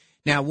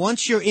 Now,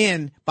 once you're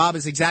in, Bob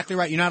is exactly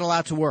right. You're not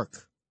allowed to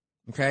work.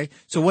 Okay?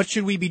 So what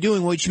should we be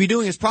doing? What we should be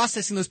doing is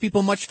processing those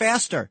people much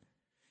faster.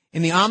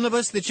 In the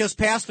omnibus that just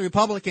passed, the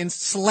Republicans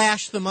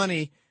slashed the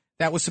money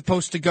that was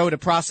supposed to go to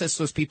process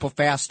those people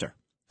faster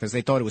because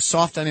they thought it was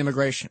soft on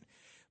immigration.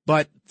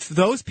 But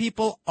those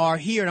people are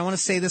here, and I want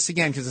to say this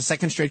again because the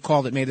second straight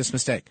call that made this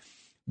mistake.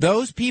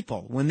 Those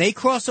people, when they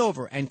cross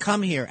over and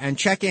come here and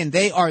check in,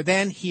 they are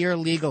then here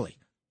legally.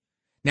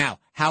 Now,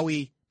 how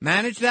we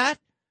manage that,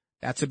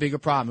 that's a bigger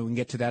problem. We can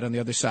get to that on the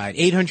other side.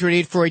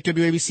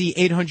 800-848-WABC,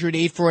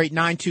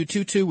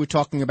 800-848-9222. We're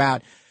talking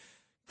about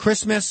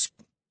Christmas,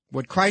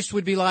 what Christ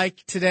would be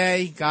like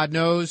today, God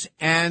knows,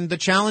 and the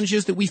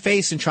challenges that we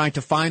face in trying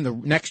to find the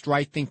next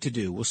right thing to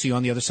do. We'll see you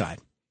on the other side.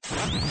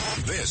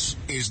 This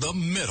is The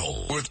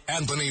Middle with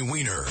Anthony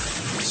Weiner,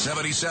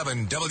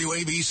 77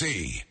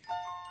 WABC.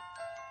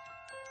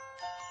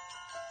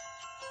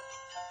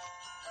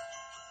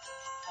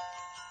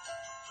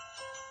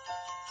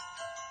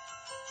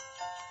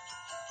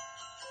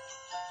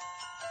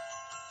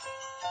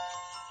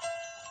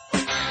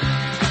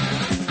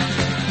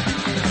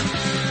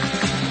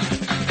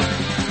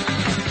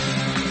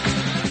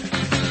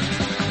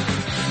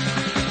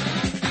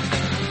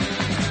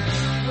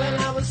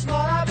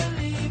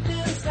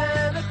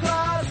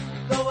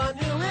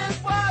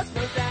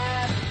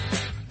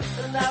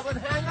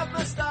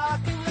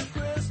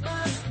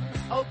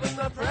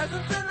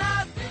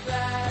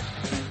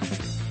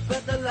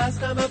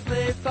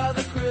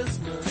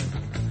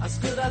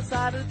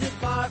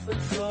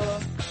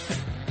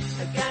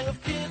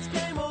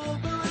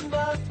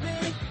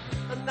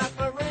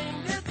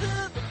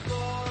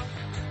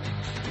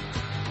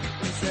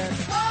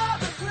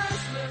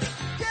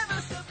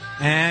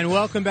 And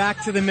welcome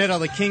back to The Middle.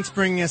 The Kinks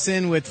bringing us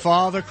in with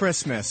Father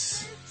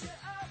Christmas.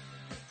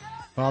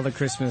 Father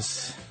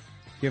Christmas,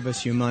 give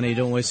us your money.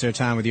 Don't waste our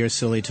time with your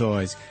silly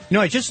toys. You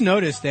know, I just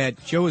noticed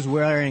that Joe is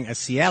wearing a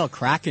Seattle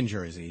Kraken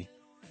jersey.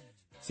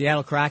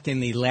 Seattle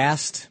Kraken, the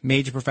last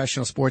major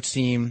professional sports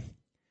team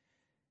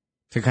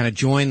to kind of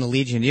join the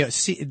Legion. You know,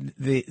 see,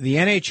 the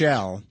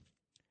NHL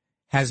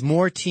has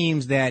more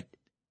teams that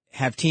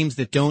have teams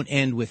that don't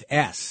end with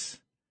S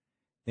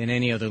in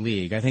any other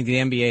league. I think the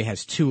NBA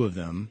has 2 of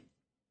them.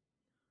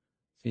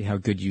 See how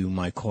good you,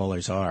 my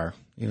callers, are,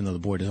 even though the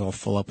board is all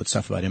full up with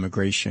stuff about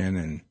immigration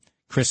and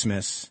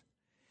Christmas.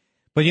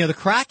 But, the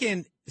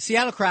Kraken,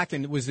 Seattle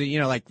Kraken was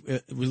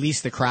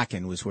release the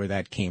Kraken was where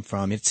that came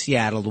from. It's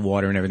Seattle, the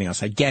water and everything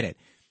else. I get it.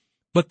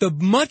 But the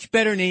much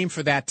better name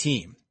for that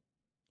team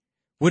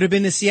would have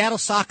been the Seattle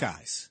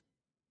Sockeyes.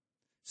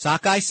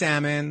 Sockeye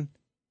salmon,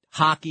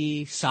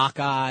 hockey,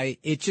 sockeye.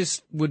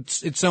 It's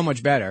so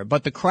much better.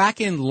 But the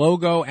Kraken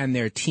logo and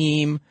their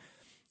team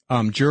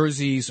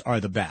jerseys are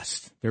the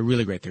best. They're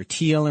really great. They're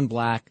teal and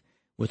black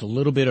with a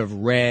little bit of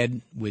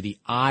red with the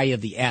eye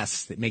of the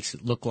S that makes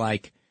it look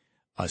like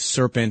a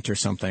serpent or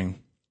something.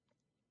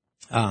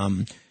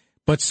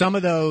 But some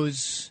of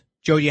those,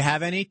 Joe, do you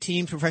have any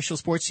teams, professional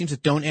sports teams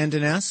that don't end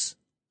in S?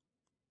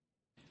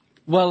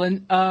 Well,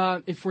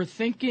 if we're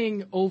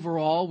thinking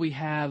overall, we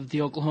have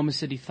the Oklahoma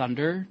City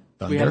Thunder.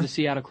 We have the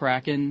Seattle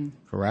Kraken.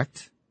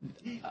 Correct.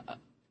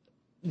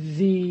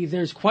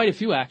 There's quite a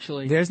few,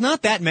 actually. There's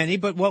not that many,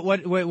 but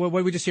what did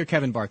we just hear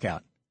Kevin bark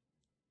out?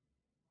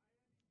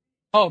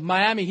 Oh,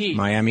 Miami Heat.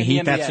 Miami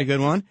Heat, that's a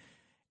good one.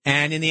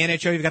 And in the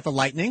NHL, you've got the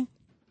Lightning.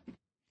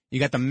 You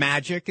got the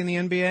Magic in the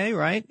NBA,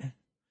 right?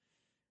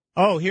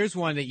 Oh, here's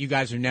one that you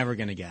guys are never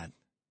going to get.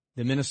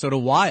 The Minnesota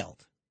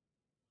Wild.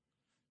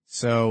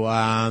 So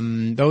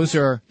those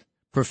are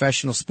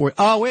professional sport.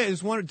 Oh, wait,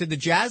 there's one. Did the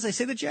Jazz? I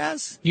say the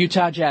Jazz?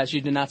 Utah Jazz.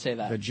 You did not say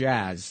that. The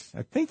Jazz.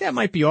 I think that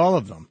might be all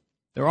of them.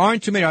 There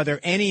aren't too many. Are there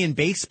any in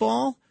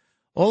baseball?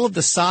 All of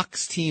the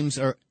Sox teams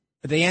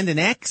they end in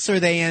X or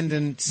they end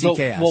in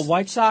CKS? Well,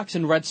 White Sox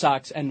and Red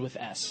Sox end with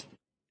S.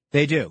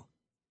 They do.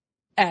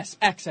 X,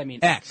 I mean.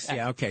 X.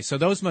 Yeah, okay. So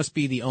those must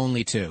be the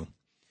only 2.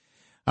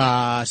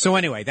 So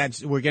anyway,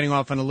 we're getting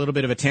off on a little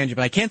bit of a tangent,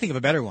 but I can't think of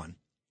a better one.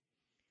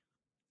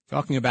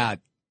 Talking about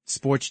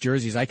sports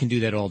jerseys, I can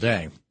do that all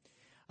day.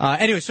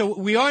 Anyway, so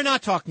we are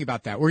not talking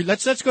about that.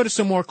 Let's go to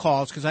some more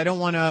calls because I don't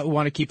want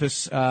to keep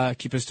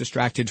us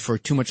distracted for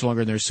too much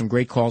longer. There's some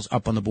great calls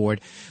up on the board.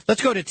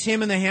 Let's go to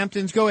Tim in the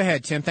Hamptons. Go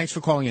ahead, Tim. Thanks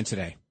for calling in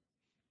today.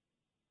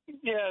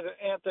 Yeah,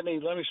 Anthony,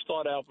 let me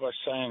start out by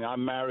saying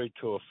I'm married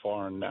to a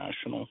foreign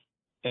national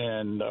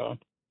and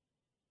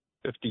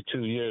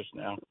 52 years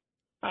now.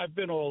 I've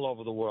been all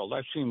over the world.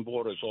 I've seen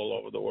borders all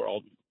over the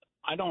world.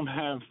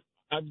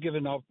 I've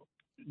given up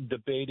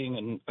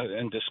debating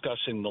and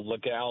discussing the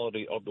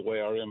legality of the way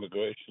our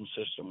immigration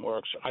system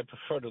works. I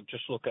prefer to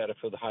just look at it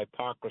for the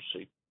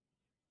hypocrisy.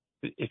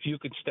 If you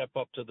could step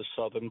up to the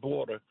southern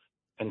border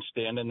and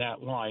stand in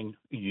that line,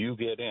 you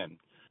get in.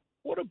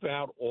 What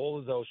about all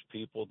of those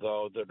people,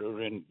 though, that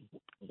are in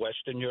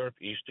Western Europe,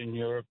 Eastern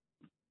Europe,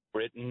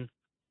 Britain,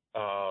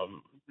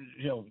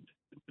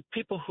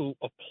 people who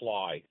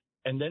apply,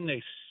 and then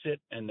they sit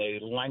and they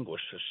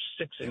languish for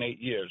 6 and 8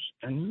 years.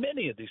 And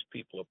many of these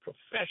people are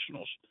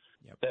professionals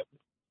that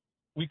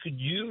we could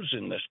use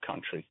in this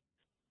country.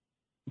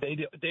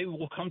 They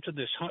will come to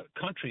this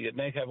country and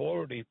they have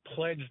already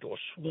pledged or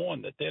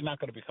sworn that they're not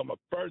going to become a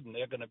burden.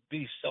 They're going to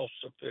be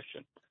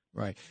self-sufficient.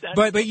 Right.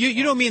 But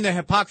you don't mean the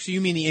hypocrisy,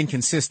 you mean the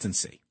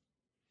inconsistency.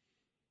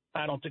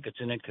 I don't think it's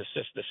an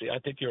inconsistency. I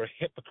think you're a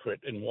hypocrite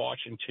in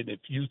Washington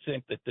if you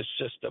think that this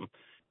system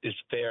is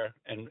fair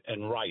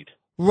and right.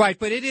 Right,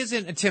 but it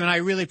isn't, Tim, and I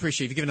really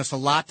appreciate you giving us a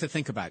lot to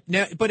think about.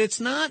 Now, but it's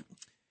not.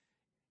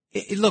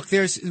 Look,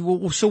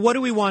 so what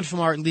do we want from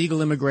our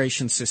legal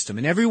immigration system?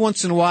 And every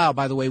once in a while,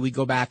 by the way, we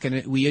go back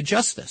and we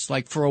adjust this.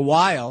 Like for a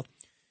while,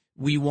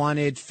 we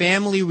wanted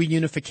family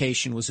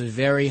reunification was a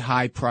very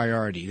high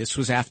priority. This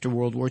was after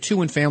World War II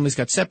when families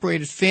got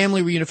separated.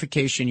 Family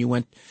reunification,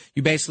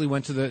 you basically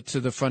went to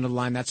the front of the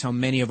line. That's how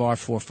many of our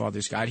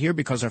forefathers got here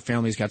because our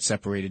families got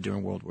separated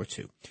during World War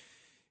II.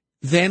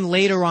 Then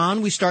later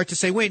on, we start to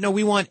say, wait, no,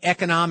 we want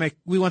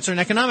certain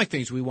economic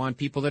things. We want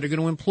people that are going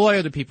to employ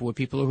other people,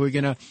 people who are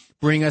going to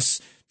bring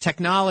us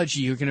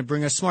technology, who are going to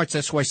bring us smarts.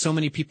 That's why so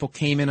many people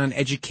came in on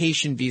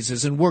education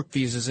visas and work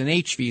visas and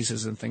H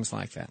visas and things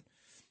like that.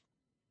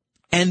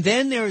 And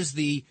then there's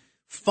the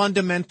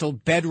fundamental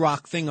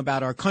bedrock thing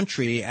about our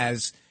country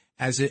as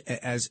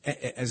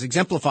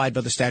exemplified by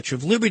the Statue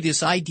of Liberty,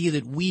 this idea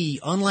that we,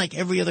 unlike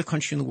every other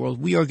country in the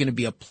world, we are going to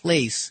be a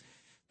place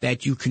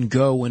that you can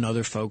go when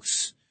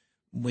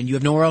you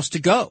have nowhere else to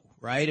go,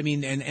 right? I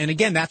mean, and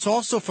again, that's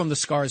also from the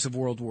scars of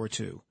World War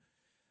II.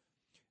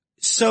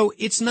 So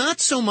it's not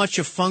so much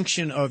a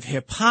function of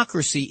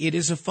hypocrisy. It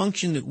is a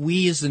function that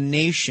we as a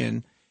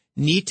nation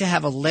need to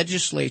have a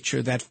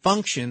legislature that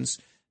functions,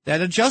 that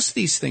adjusts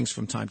these things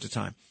from time to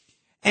time.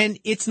 And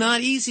it's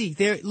not easy.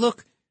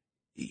 Look,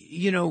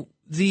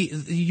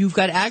 you've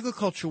got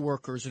agriculture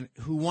workers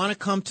who want to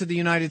come to the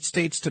United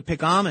States to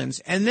pick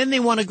almonds, and then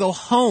they want to go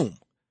home.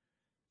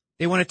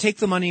 They want to take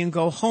the money and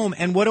go home.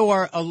 And what do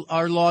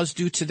our laws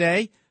do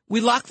today?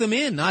 We lock them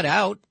in, not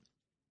out.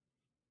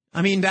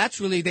 I mean, that's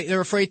really,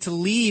 they're afraid to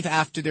leave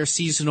after their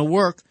seasonal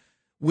work,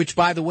 which,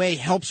 by the way,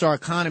 helps our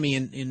economy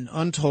in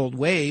untold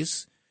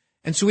ways.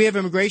 And so we have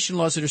immigration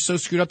laws that are so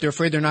screwed up, they're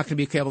afraid they're not going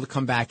to be able to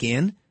come back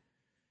in.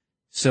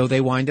 So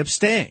they wind up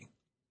staying.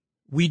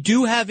 We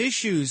do have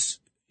issues,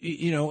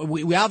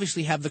 we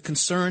obviously have the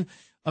concern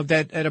of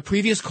that a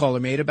previous caller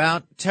made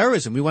about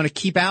terrorism. We want to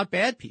keep out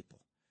bad people.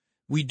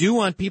 We do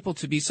want people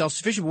to be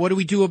self-sufficient. But what do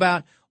we do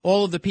about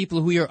all of the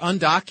people who are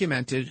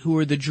undocumented, who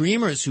are the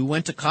dreamers, who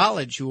went to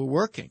college, who are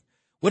working?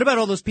 What about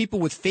all those people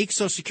with fake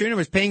Social Security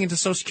numbers paying into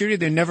Social Security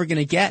they're never going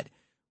to get,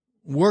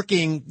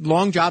 working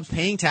long jobs,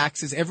 paying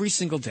taxes every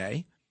single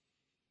day,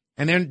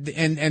 and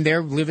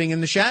they're living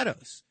in the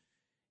shadows?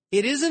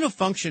 It isn't a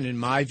function, in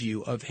my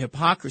view, of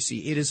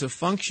hypocrisy. It is a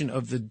function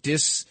of the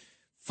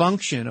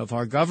dysfunction of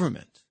our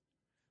government.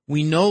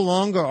 We no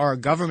longer are a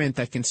government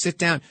that can sit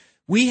down.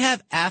 We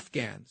have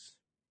Afghans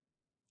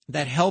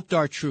that helped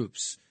our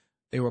troops.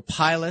 They were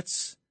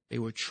pilots. They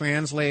were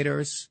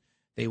translators.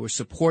 They were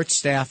support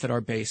staff at our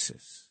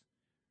bases.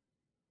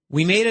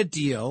 We made a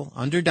deal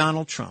under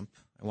Donald Trump.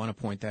 I want to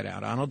point that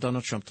out.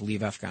 Donald Trump to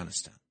leave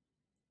Afghanistan.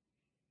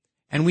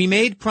 And we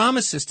made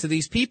promises to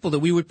these people that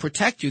we would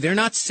protect you. They're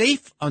not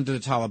safe under the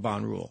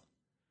Taliban rule.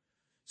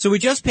 So we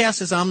just passed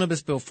this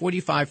omnibus bill,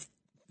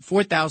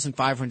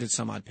 4,500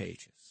 some odd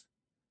pages.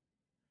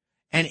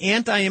 And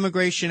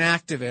anti-immigration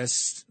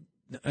activists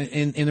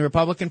in the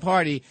Republican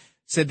Party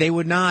said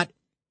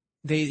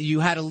you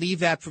had to leave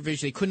that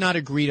provision. They could not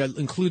agree to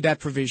include that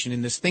provision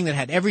in this thing that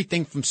had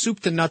everything from soup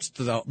to nuts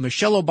to the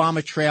Michelle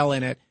Obama trail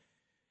in it.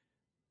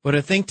 But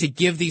a thing to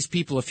give these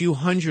people, a few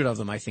hundred of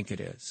them, I think it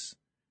is,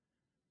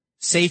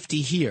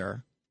 safety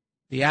here,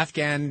 the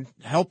Afghan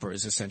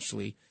helpers,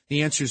 essentially,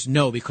 the answer is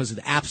no, because of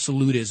the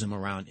absolutism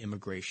around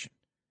immigration.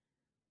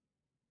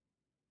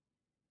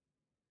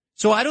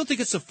 So I don't think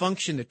it's a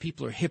function that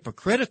people are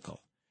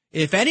hypocritical.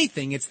 If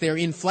anything, it's they're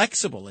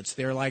inflexible. It's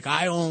they're like,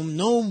 I don't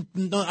know,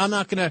 I'm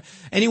not going to,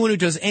 anyone who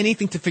does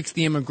anything to fix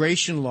the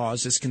immigration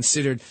laws is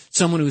considered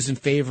someone who's in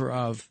favor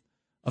of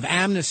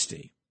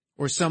amnesty,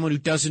 or someone who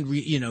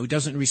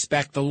doesn't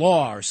respect the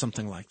law, or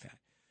something like that.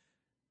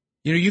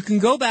 You can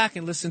go back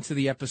and listen to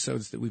the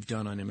episodes that we've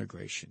done on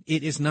immigration.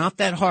 It is not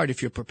that hard.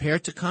 If you're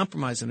prepared to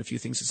compromise on a few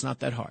things, it's not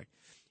that hard.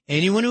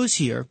 Anyone who is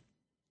here,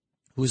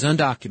 who is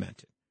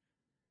undocumented,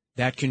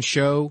 that can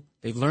show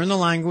they've learned the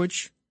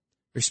language,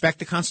 respect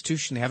the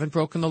Constitution, they haven't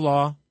broken the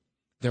law,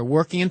 they're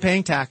working and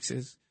paying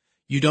taxes.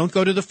 You don't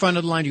go to the front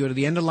of the line, you go to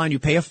the end of the line, you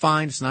pay a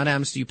fine. It's not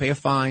amnesty, you pay a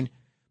fine,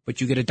 but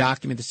you get a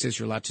document that says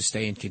you're allowed to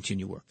stay and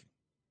continue working.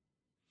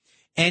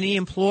 Any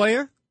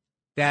employer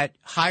that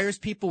hires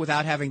people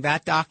without having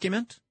that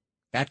document,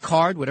 that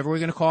card, whatever we're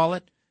going to call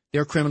it,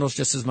 they're criminals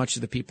just as much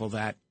as the people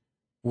that are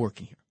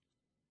working here.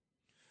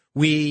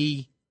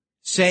 We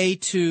say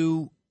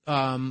to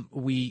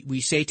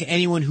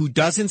anyone who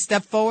doesn't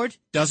step forward,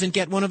 doesn't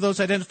get one of those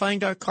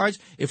identifying cards,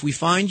 if we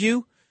find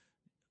you,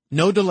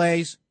 no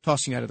delays,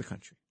 tossing you out of the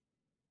country.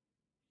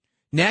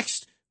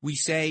 Next, we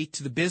say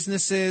to the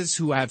businesses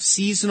who have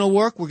seasonal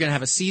work, we're going to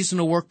have a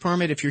seasonal work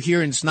permit. If you're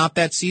here and it's not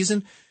that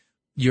season,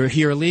 you're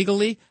here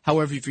illegally.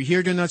 However, if you're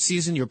here during that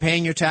season, you're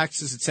paying your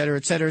taxes, et cetera,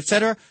 et cetera, et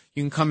cetera,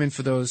 you can come in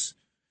for those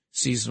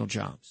seasonal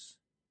jobs.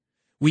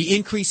 We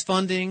increase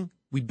funding.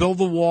 We build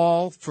the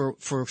wall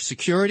for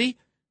security.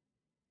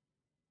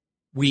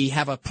 We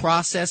have a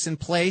process in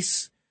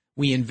place.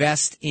 We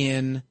invest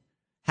in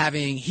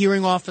having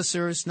hearing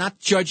officers, not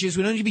judges.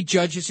 We don't need to be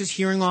judges, just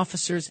hearing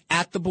officers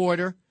at the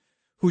border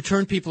who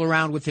turn people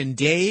around within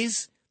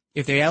days.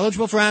 If they're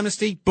eligible for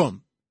amnesty,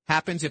 boom,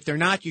 happens. If they're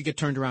not, you get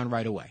turned around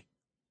right away.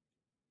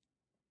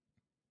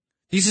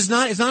 It's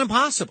not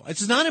impossible.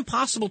 It's not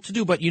impossible to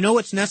do, but you know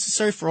what's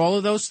necessary for all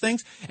of those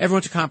things?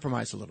 Everyone to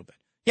compromise a little bit.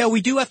 Yeah,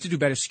 we do have to do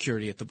better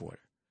security at the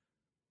border.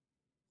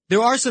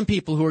 There are some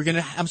people who are going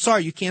to, I'm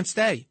sorry, you can't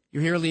stay.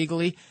 You're here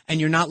illegally and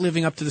you're not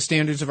living up to the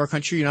standards of our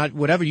country. You're not,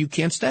 whatever, you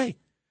can't stay.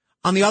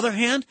 On the other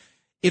hand,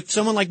 if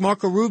someone like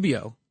Marco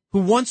Rubio, who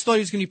once thought he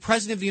was going to be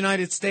president of the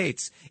United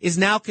States, is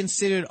now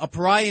considered a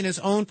pariah in his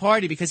own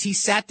party because he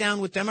sat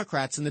down with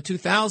Democrats in the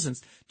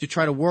 2000s to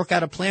try to work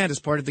out a plan as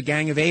part of the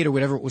Gang of Eight or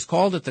whatever it was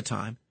called at the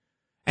time.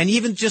 And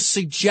even just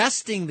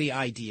suggesting the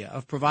idea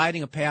of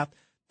providing a path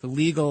to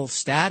legal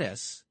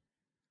status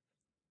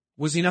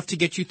was enough to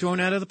get you thrown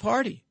out of the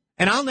party.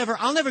 And I'll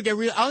never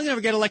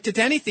get elected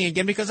to anything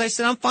again because I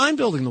said I'm fine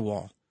building the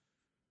wall.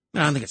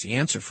 I don't think it's the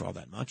answer for all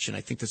that much, and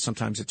I think that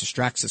sometimes it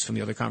distracts us from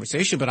the other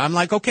conversation. But I'm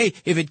like, okay,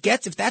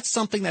 if that's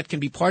something that can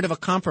be part of a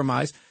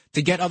compromise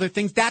to get other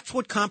things, that's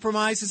what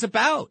compromise is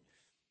about.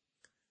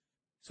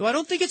 So I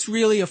don't think it's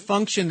really a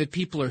function that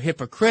people are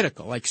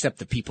hypocritical, except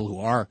the people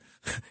who are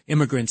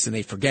immigrants and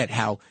they forget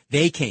how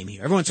they came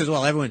here. Everyone says,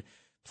 well, everyone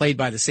played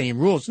by the same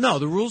rules. No,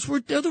 the rules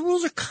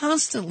are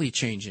constantly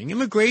changing.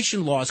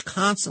 Immigration law is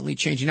constantly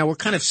changing. Now we're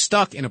kind of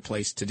stuck in a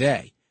place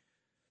today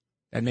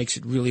that makes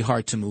it really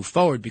hard to move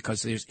forward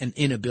because there's an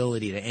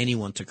inability to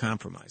anyone to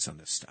compromise on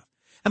this stuff.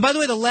 And by the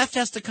way, the left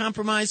has to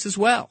compromise as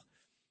well.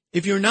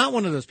 If you're not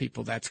one of those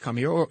people that's come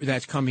here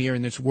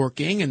and that's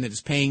working and that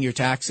is paying your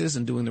taxes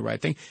and doing the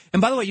right thing.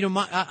 And by the way,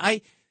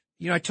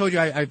 I told you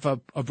I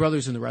have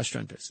brothers in the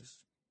restaurant business.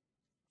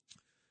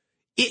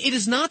 It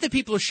is not that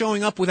people are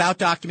showing up without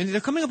documents.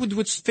 They're coming up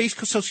with fake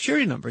Social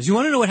Security numbers. You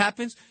want to know what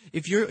happens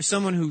if you're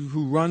someone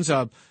who runs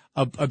a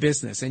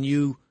business and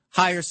you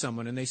hire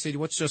someone and they say,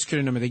 what's Social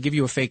Security number? They give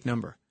you a fake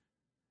number.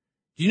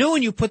 You know,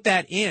 when you put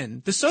that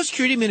in, the Social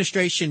Security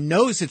Administration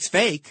knows it's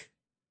fake.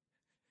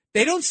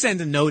 They don't send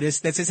a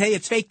notice that says, hey,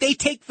 it's fake. They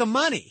take the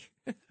money.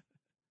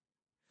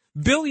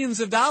 Billions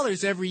of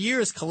dollars every year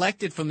is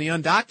collected from the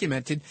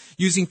undocumented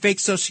using fake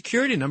Social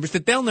Security numbers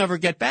that they'll never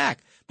get back.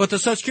 But the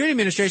Social Security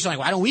Administration is like,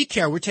 why don't we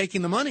care? We're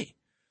taking the money.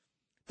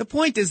 The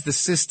point is the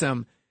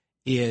system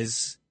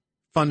is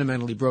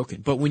fundamentally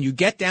broken. But when you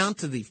get down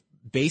to the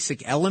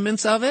basic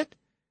elements of it,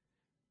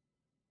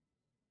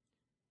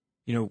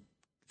 you know,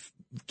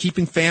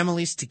 keeping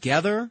families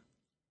together,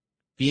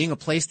 being a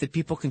place that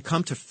people can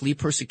come to flee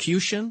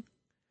persecution,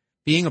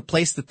 being a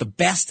place that the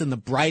best and the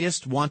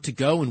brightest want to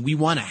go and we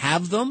want to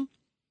have them.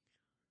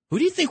 Who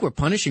do you think we're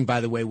punishing,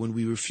 by the way, when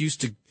we refuse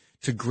to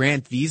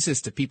grant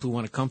visas to people who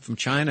want to come from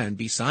China and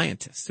be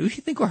scientists? Who do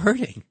you think we're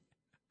hurting?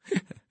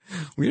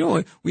 We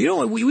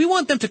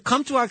want them to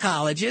come to our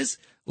colleges,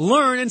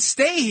 learn, and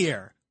stay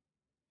here.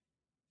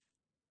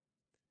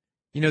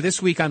 You know,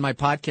 this week on my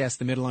podcast,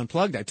 The Middle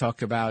Unplugged, I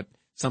talked about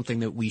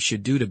something that we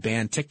should do to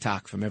ban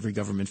TikTok from every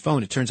government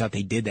phone. It turns out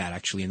they did that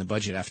actually in the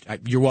budget.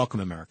 You're welcome,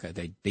 America.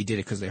 They did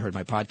it because they heard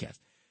my podcast.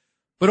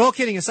 But all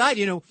kidding aside,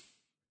 you know,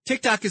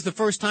 TikTok is the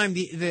first time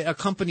a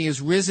company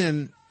has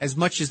risen as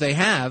much as they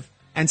have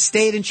and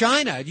stayed in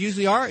China.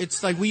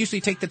 It's like we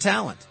usually take the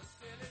talent.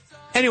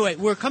 Anyway,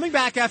 we're coming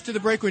back after the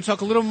break. We're going to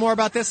talk a little more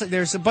about this.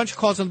 There's a bunch of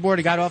calls on the board.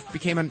 It got off,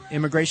 became an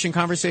immigration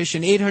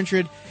conversation.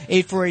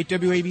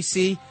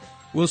 800-848-WABC.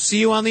 We'll see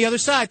you on the other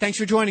side. Thanks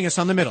for joining us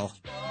on The Middle.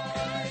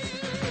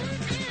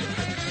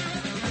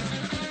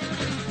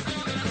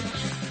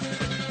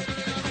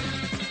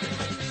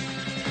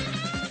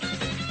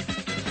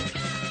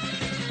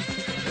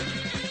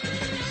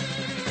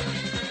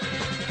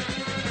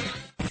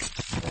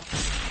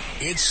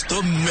 It's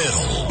The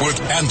Middle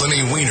with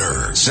Anthony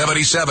Weiner,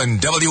 77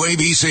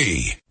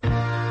 WABC.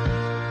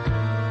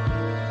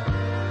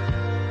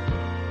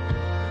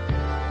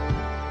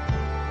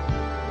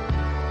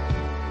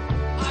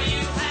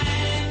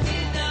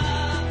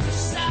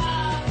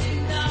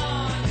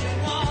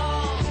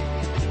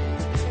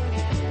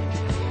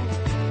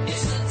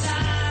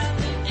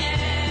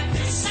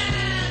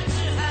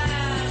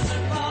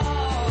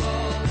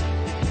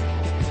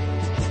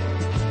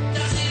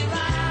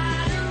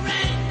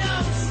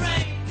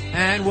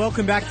 And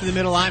welcome back to The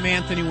Middle. I'm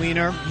Anthony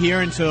Weiner, here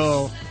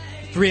until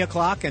 3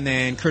 o'clock, and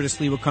then Curtis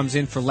Lewa comes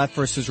in for Left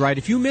versus Right.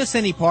 If you miss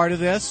any part of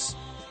this,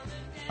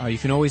 you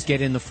can always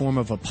get in the form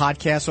of a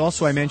podcast.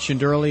 Also, I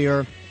mentioned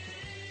earlier,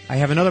 I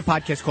have another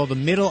podcast called The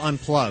Middle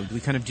Unplugged. We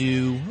kind of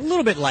do a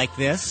little bit like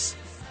this.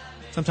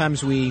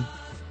 Sometimes we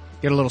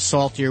get a little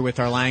saltier with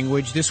our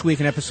language. This week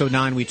in episode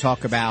 9, we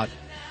talk about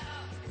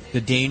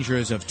the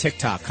dangers of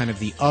TikTok, kind of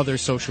the other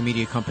social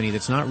media company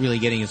that's not really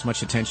getting as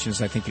much attention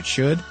as I think it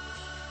should.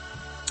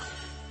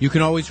 You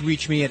can always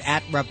reach me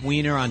at Rep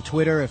Weiner on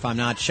Twitter if I'm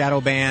not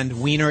shadow banned,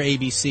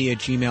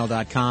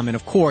 WeinerABC@gmail.com. And,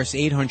 of course,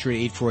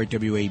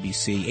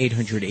 800-848-WABC,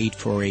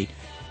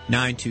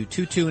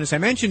 800-848-9222. And as I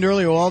mentioned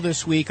earlier, all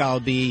this week I'll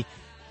be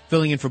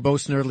filling in for Bo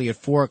Snerdley at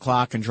 4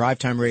 o'clock on Drive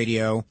Time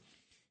Radio.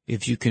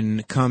 If you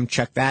can come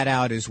check that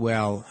out as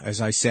well.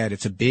 As I said,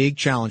 it's a big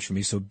challenge for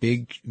me, so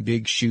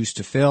big shoes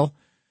to fill.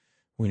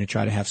 We're going to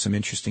try to have some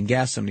interesting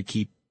guests. I'm going to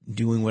keep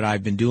doing what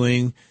I've been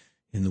doing.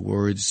 In the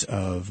words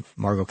of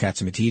Margot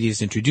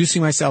Katzimatidis,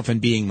 introducing myself and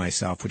being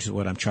myself, which is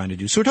what I'm trying to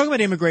do. So we're talking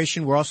about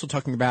immigration. We're also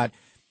talking about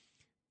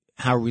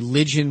how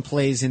religion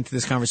plays into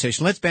this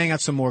conversation. Let's bang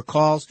out some more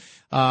calls.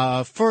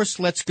 First,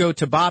 let's go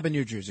to Bob in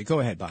New Jersey.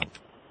 Go ahead, Bob.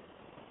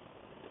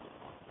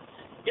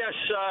 Yes,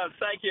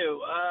 thank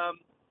you.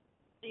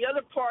 The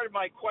other part of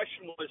my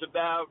question was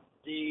about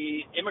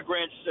the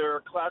immigrants that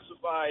are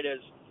classified as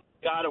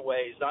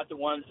gotaways, not the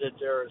ones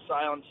that are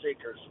asylum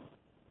seekers.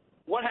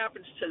 What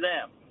happens to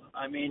them?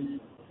 I mean,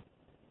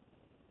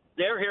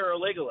 they're here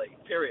illegally,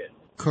 period.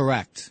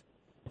 Correct.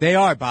 They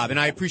are, Bob, and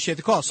I appreciate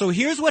the call. So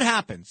here's what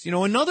happens. You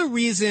know, another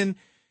reason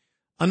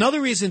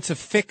to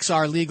fix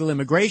our legal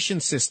immigration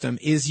system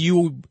is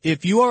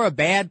if you are a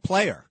bad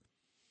player,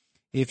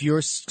 if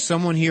you're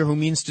someone here who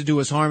means to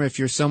do us harm, if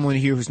you're someone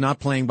here who's not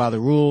playing by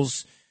the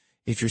rules,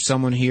 if you're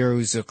someone here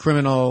who's a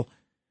criminal,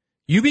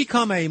 you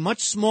become a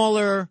much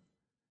smaller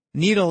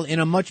needle in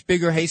a much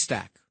bigger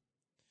haystack.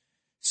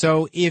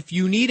 So if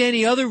you need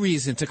any other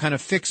reason to kind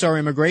of fix our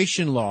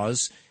immigration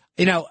laws,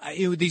 you know,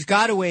 these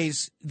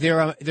gotaways,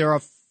 they're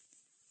a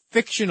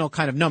fictional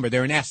kind of number.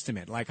 They're an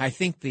estimate. Like I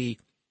think the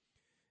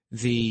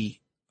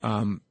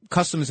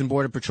Customs and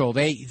Border Patrol,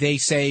 they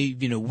say,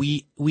 you know,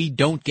 we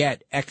don't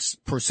get X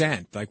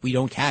percent. Like we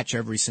don't catch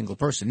every single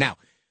person. Now,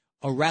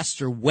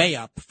 arrests are way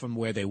up from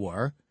where they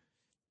were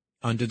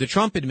under the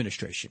Trump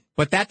administration.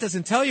 But that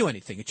doesn't tell you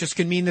anything. It just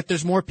can mean that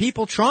there's more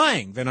people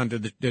trying than under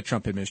the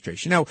Trump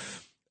administration. Now,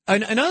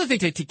 another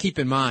thing to keep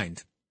in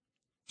mind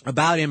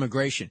about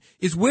immigration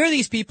is where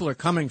these people are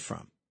coming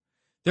from.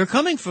 They're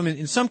coming from,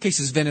 in some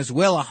cases,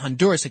 Venezuela,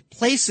 Honduras, like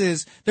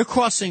places. They're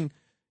crossing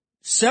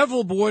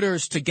several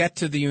borders to get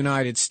to the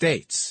United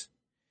States.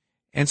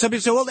 And some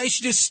people say, well, they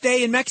should just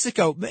stay in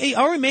Mexico.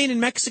 Our Remain in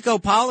Mexico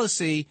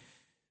policy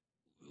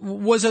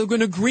was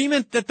an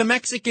agreement that the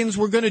Mexicans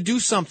were going to do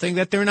something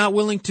that they're not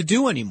willing to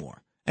do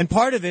anymore. And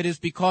part of it is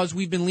because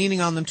we've been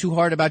leaning on them too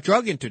hard about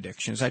drug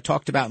interdiction, as I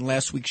talked about in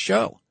last week's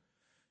show.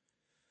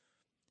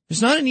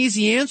 There's not an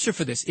easy answer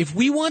for this. If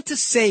we want to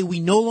say we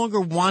no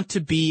longer want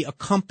to be a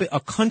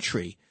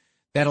country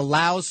that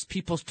allows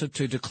people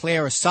to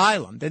declare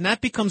asylum, then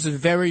that becomes a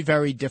very,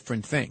 very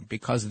different thing,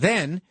 because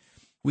then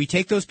we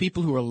take those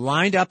people who are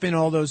lined up in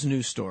all those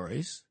news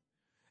stories,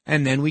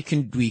 and then we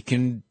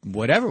can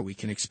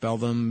expel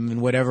them in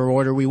whatever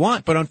order we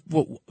want. But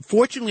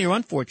fortunately or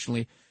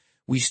unfortunately,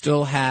 we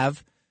still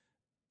have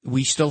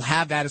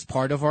that as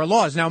part of our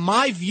laws. Now,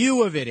 my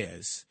view of it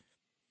is,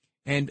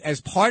 and as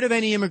part of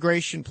any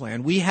immigration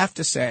plan, we have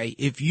to say,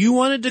 if you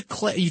want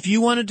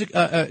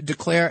to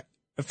declare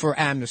for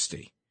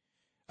amnesty,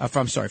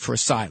 for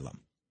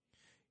asylum,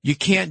 you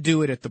can't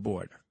do it at the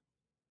border.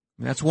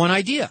 And that's one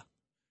idea.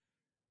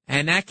 And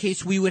in that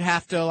case, we would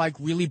have to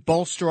really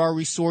bolster our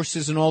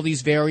resources in all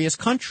these various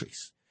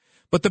countries.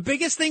 But the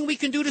biggest thing we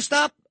can do to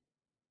stop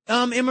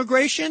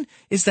immigration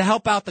is to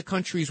help out the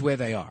countries where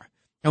they are.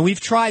 And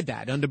we've tried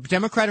that under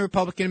Democrat and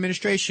Republican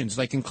administrations,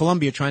 like in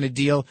Colombia, trying to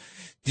deal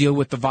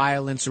with the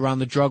violence around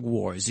the drug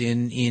wars.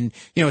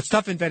 It's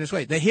tough in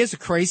Venezuela. Here's a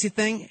crazy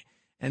thing,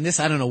 and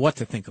this, I don't know what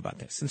to think about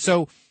this. And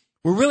so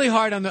we're really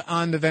hard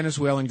on the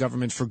Venezuelan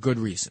government for good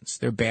reasons.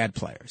 They're bad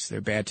players.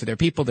 They're bad to their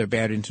people. They're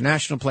bad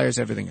international players,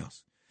 everything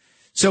else.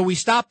 So we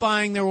stop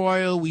buying their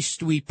oil.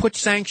 We put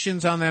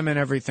sanctions on them and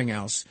everything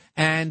else.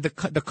 And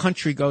the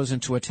country goes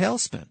into a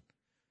tailspin,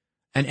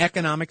 an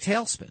economic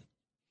tailspin.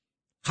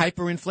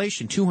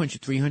 Hyperinflation, 200,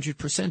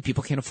 300%.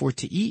 People can't afford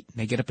to eat.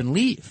 They get up and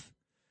leave.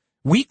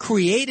 We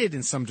created,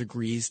 in some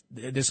degrees,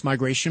 this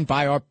migration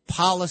by our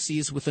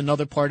policies with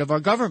another part of our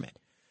government.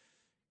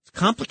 It's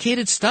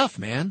complicated stuff,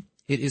 man.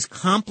 It is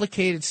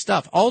complicated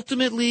stuff.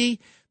 Ultimately,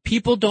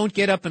 people don't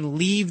get up and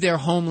leave their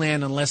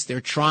homeland unless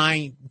they're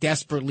trying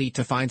desperately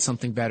to find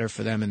something better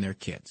for them and their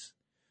kids.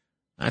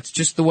 That's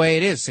just the way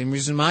it is. Same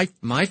reason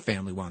my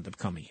family wound up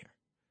coming here.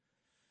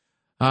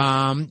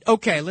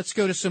 Okay, let's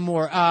go to some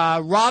more.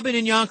 Robin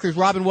in Yonkers.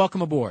 Robin,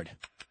 welcome aboard.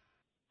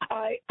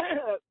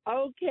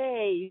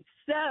 Okay,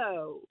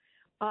 so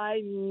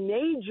I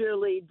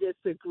majorly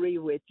disagree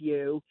with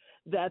you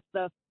that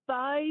the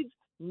 5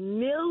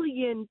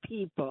 million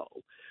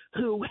people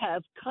who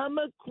have come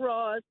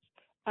across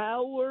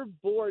our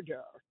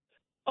border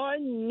are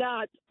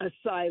not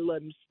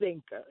asylum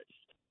seekers.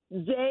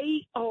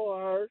 They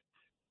are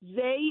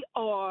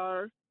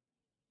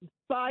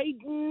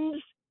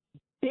Biden's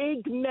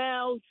big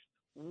mouth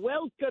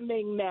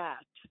welcoming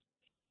mat.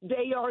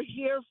 They are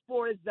here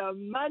for the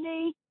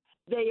money.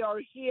 They are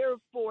here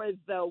for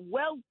the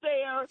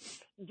welfare.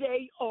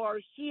 They are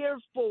here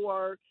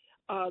for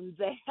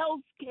the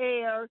health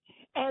care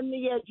and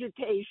the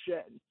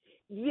education.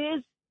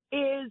 This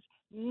is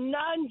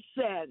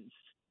nonsense.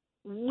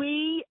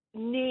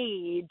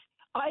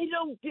 I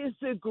don't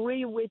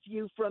disagree with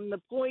you from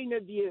the point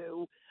of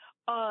view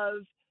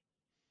of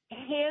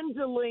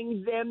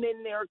handling them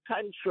in their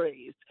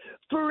countries.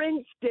 For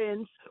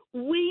instance,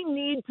 we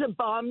need to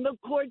bomb the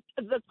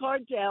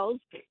cartels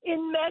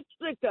in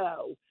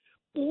Mexico.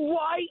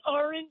 Why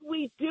aren't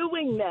we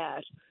doing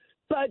that?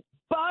 But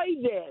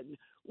Biden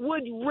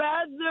would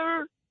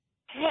rather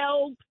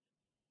help,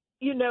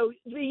 the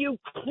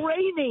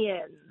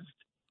Ukrainians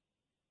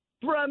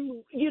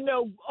from,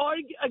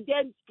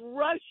 against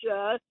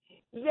Russia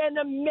than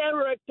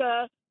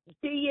America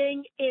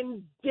being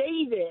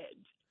invaded.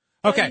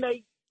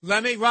 Okay.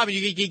 Robin,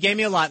 you gave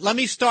me a lot. Let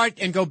me start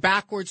and go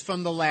backwards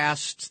from the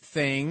last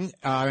thing.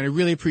 And I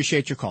really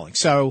appreciate your calling.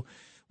 So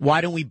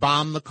why don't we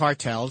bomb the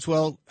cartels?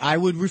 Well, I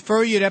would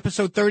refer you to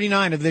episode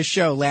 39 of this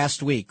show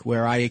last week,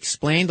 where I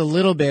explained a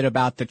little bit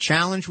about the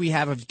challenge we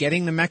have of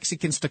getting the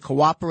Mexicans to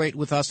cooperate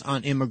with us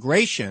on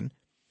immigration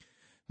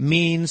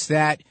means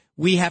that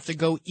we have to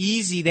go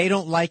easy. They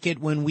don't like it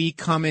when we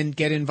come and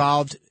get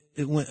involved,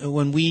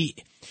 when we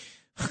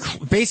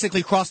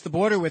basically cross the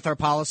border with our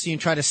policy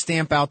and try to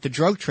stamp out the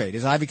drug trade.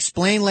 As I've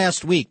explained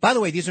last week, by the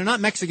way, these are not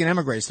Mexican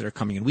immigrants that are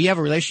coming in. We have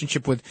a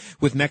relationship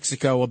with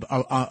Mexico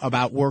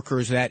about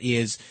workers that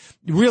is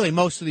really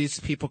most of these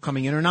people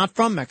coming in are not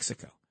from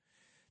Mexico.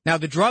 Now,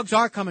 the drugs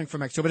are coming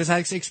from Mexico, but as I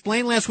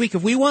explained last week,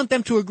 if we want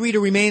them to agree to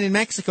remain in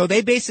Mexico,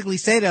 they basically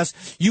say to us,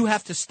 you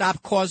have to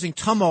stop causing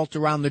tumult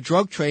around the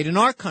drug trade in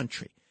our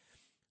country.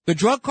 The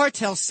drug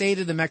cartels say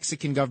to the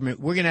Mexican government,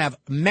 we're going to have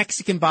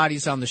Mexican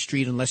bodies on the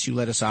street unless you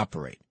let us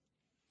operate.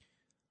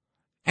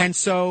 And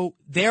so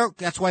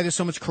that's why there's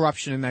so much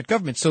corruption in that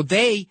government. So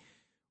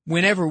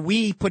whenever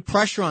we put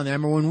pressure on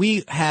them or when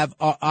we have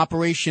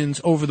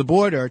operations over the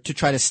border to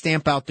try to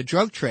stamp out the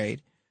drug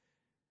trade,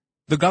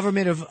 the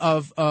government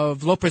of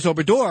López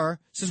Obrador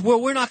says,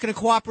 well, we're not going to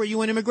cooperate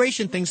you on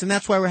immigration things, and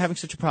that's why we're having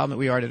such a problem that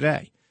we are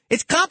today.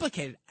 It's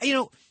complicated.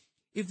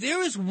 If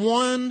there is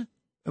one,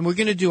 and we're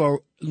going to do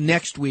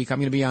next week, I'm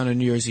going to be on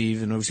New Year's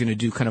Eve, and I was going to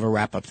do kind of a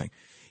wrap-up thing.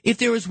 If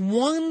there is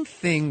one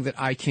thing that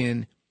I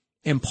can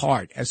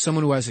impart as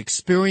someone who has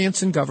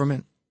experience in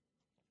government,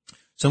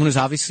 someone who's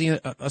obviously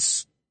a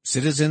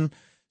citizen,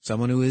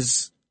 someone who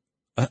is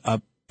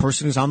a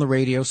person who's on the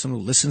radio,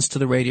 someone who listens to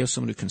the radio,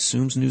 someone who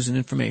consumes news and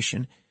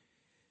information.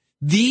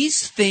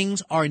 These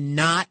things are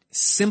not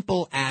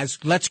simple as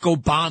let's go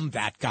bomb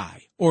that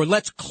guy or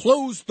let's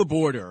close the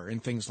border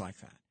and things like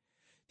that.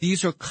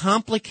 These are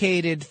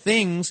complicated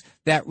things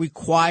that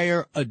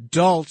require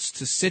adults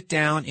to sit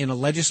down in a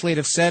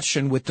legislative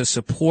session with the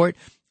support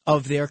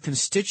of their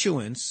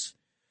constituents.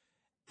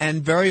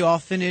 And very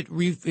often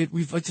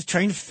it's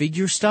trying to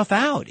figure stuff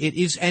out. It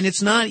is, and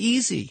it's not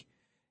easy.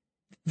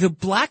 The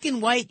black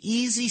and white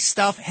easy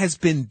stuff has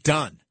been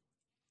done.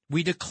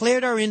 We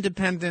declared our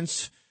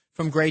independence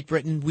from Great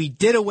Britain. We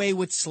did away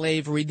with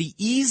slavery. The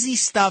easy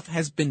stuff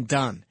has been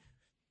done.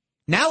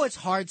 Now it's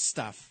hard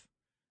stuff.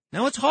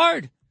 Now it's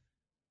hard.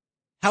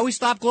 How we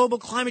stop global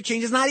climate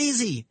change is not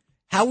easy.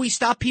 How we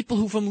stop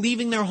people from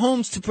leaving their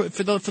homes for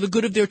the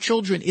good of their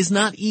children is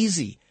not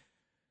easy.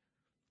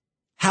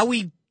 How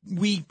we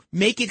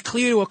make it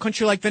clear to a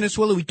country like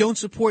Venezuela, we don't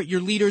support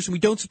your leaders and we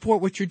don't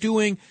support what you're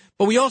doing,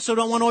 but we also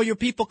don't want all your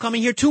people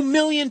coming here. 2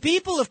 million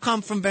people have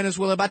come from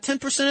Venezuela, about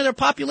 10% of their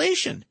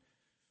population.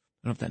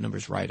 I don't know if that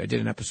number's right. I did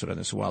an episode on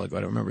this a while ago.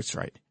 I don't remember if it's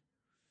right.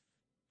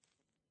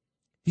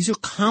 These are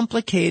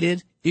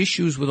complicated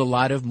issues with a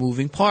lot of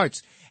moving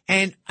parts.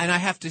 And I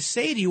have to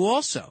say to you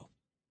also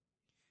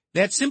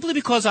that simply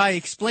because I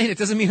explain it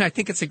doesn't mean I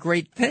think it's a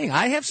great thing.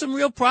 I have some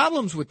real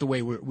problems with the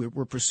way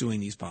we're pursuing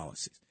these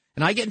policies.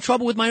 And I get in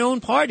trouble with my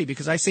own party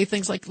because I say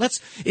things like,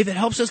 if it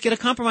helps us get a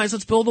compromise,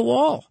 let's build a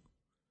wall.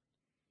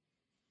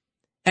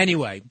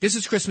 Anyway, this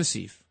is Christmas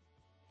Eve.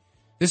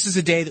 This is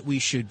a day that we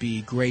should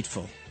be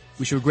grateful.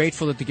 We should be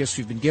grateful that the gifts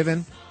we've been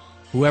given,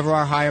 whoever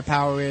our higher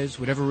power is,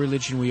 whatever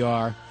religion we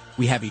are,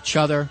 we have each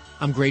other.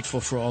 I'm grateful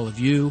for all of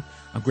you.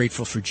 I'm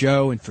grateful for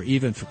Joe and for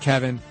Eva and for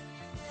Kevin.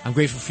 I'm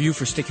grateful for you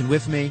for sticking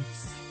with me.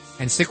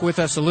 And stick with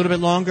us a little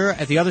bit longer.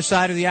 At the other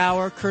side of the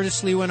hour,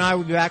 Curtis Lewa and I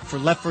will be back for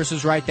Left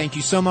versus Right. Thank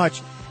you so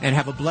much, and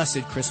have a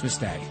blessed Christmas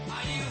day.